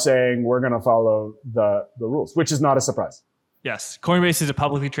are saying we're going to follow the rules, which is not a surprise. Yes, Coinbase is a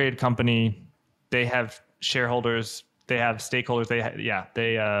publicly traded company. They have shareholders. They have stakeholders. They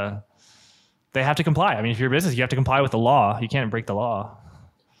have to comply. I mean, if you're a business, you have to comply with the law. You can't break the law.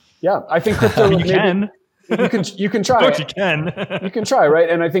 Yeah, I think crypto. You can try. Of course you can. You can try, right?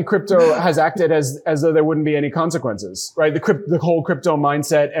 And I think crypto has acted as though there wouldn't be any consequences, right? The whole crypto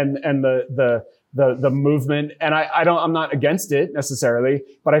mindset and the movement, and I'm not against it necessarily,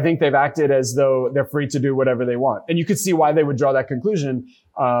 but I think they've acted as though they're free to do whatever they want. And you could see why they would draw that conclusion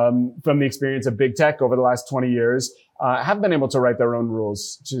from the experience of big tech over the last 20 years, have been able to write their own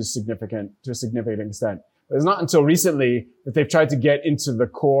rules to a significant extent. But it's not until recently that they've tried to get into the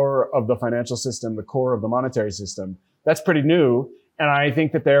core of the financial system, the core of the monetary system. That's pretty new. And I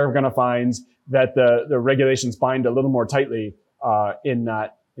think that they're going to find that the regulations bind a little more tightly in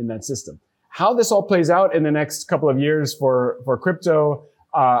that system. How this all plays out in the next couple of years for crypto,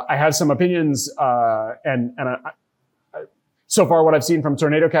 I have some opinions, and so far what I've seen from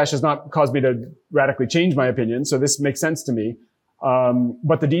Tornado Cash has not caused me to radically change my opinion. So this makes sense to me.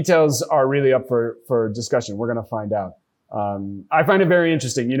 But the details are really up for discussion. We're going to find out. I find it very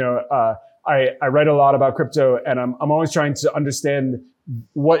interesting. I write a lot about crypto, and I'm always trying to understand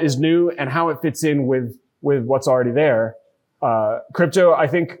what is new and how it fits in with what's already there. Crypto, I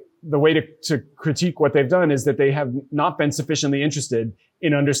think the way to critique what they've done is that they have not been sufficiently interested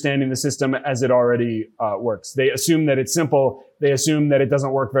in understanding the system as it already works. They assume that it's simple. They assume that it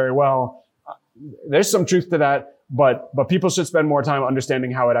doesn't work very well. There's some truth to that, but people should spend more time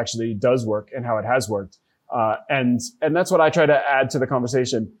understanding how it actually does work and how it has worked. And that's what I try to add to the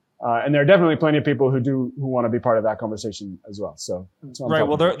conversation. And there are definitely plenty of people who want to be part of that conversation as well. So right.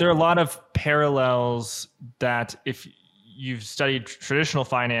 Well, there are a lot of parallels that if you've studied traditional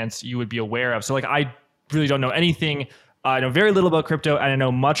finance, you would be aware of. So like, I really don't know anything. I know very little about crypto, and I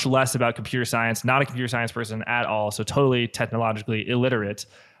know much less about computer science. Not a computer science person at all. So totally technologically illiterate.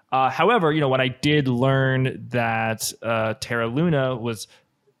 However, when I did learn that Terra Luna was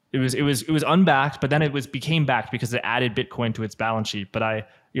unbacked, but then it became backed because it added Bitcoin to its balance sheet. But I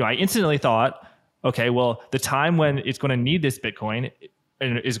instantly thought, okay, well, the time when it's going to need this Bitcoin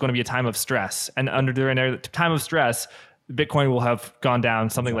is going to be a time of stress, and during their time of stress, Bitcoin will have gone down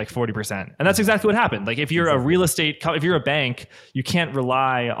something like 40%. And that's exactly what happened. Like if you're a real estate, if you're a bank, you can't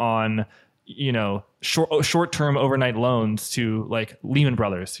rely on, short-term overnight loans to like Lehman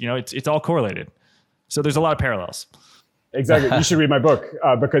Brothers. It's all correlated. So there's a lot of parallels. Exactly. You should read my book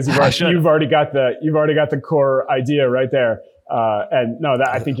because you've already got the core idea right there. And no,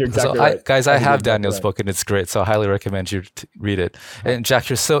 I think you're exactly right. Guys, I have Daniel's book and it's great. So I highly recommend you read it. And Jack,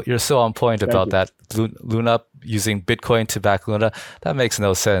 you're so on point about that. Luna using Bitcoin to back Luna. That makes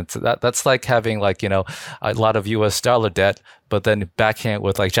no sense. That's like having a lot of US dollar debt, but then backing it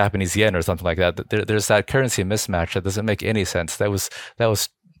with like Japanese yen or something like that. There's that currency mismatch that doesn't make any sense. That was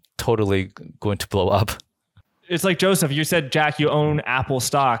totally going to blow up. It's like, Joseph, you said, Jack, you own Apple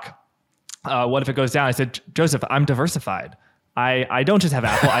stock. what if it goes down? I said, Joseph, I'm diversified. I don't just have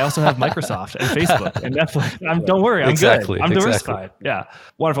Apple. I also have Microsoft and Facebook and Netflix. Don't worry, I'm good. I'm diversified. Yeah,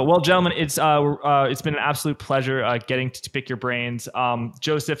 wonderful. Well, gentlemen, it's been an absolute pleasure getting to pick your brains.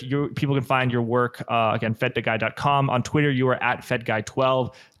 Joseph, people can find your work again, fedguy.com. On Twitter, you are at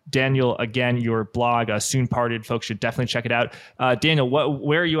fedguy12. Daniel, again, your blog, Soon Parted. Folks should definitely check it out. Daniel,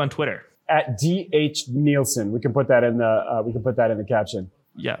 where are you on Twitter? At DH Nielsen. We can put that in the caption.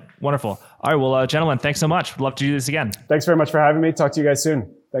 Yeah, wonderful. All right, well, gentlemen, thanks so much. We'd love to do this again. Thanks very much for having me. Talk to you guys soon.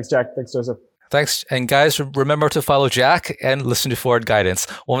 Thanks, Jack. Thanks, Joseph. Thanks. And guys, remember to follow Jack and listen to Forward Guidance,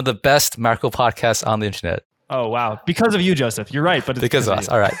 one of the best macro podcasts on the internet. Oh, wow. Because of you, Joseph. You're right. But it's because of us.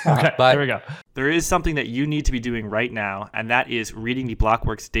 All right. Okay, bye. There we go. There is something that you need to be doing right now, and that is reading the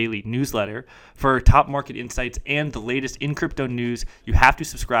Blockworks Daily newsletter. For top market insights and the latest in crypto news, you have to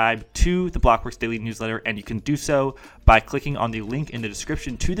subscribe to the Blockworks Daily newsletter, and you can do so by clicking on the link in the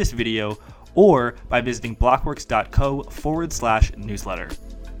description to this video or by visiting blockworks.co/newsletter.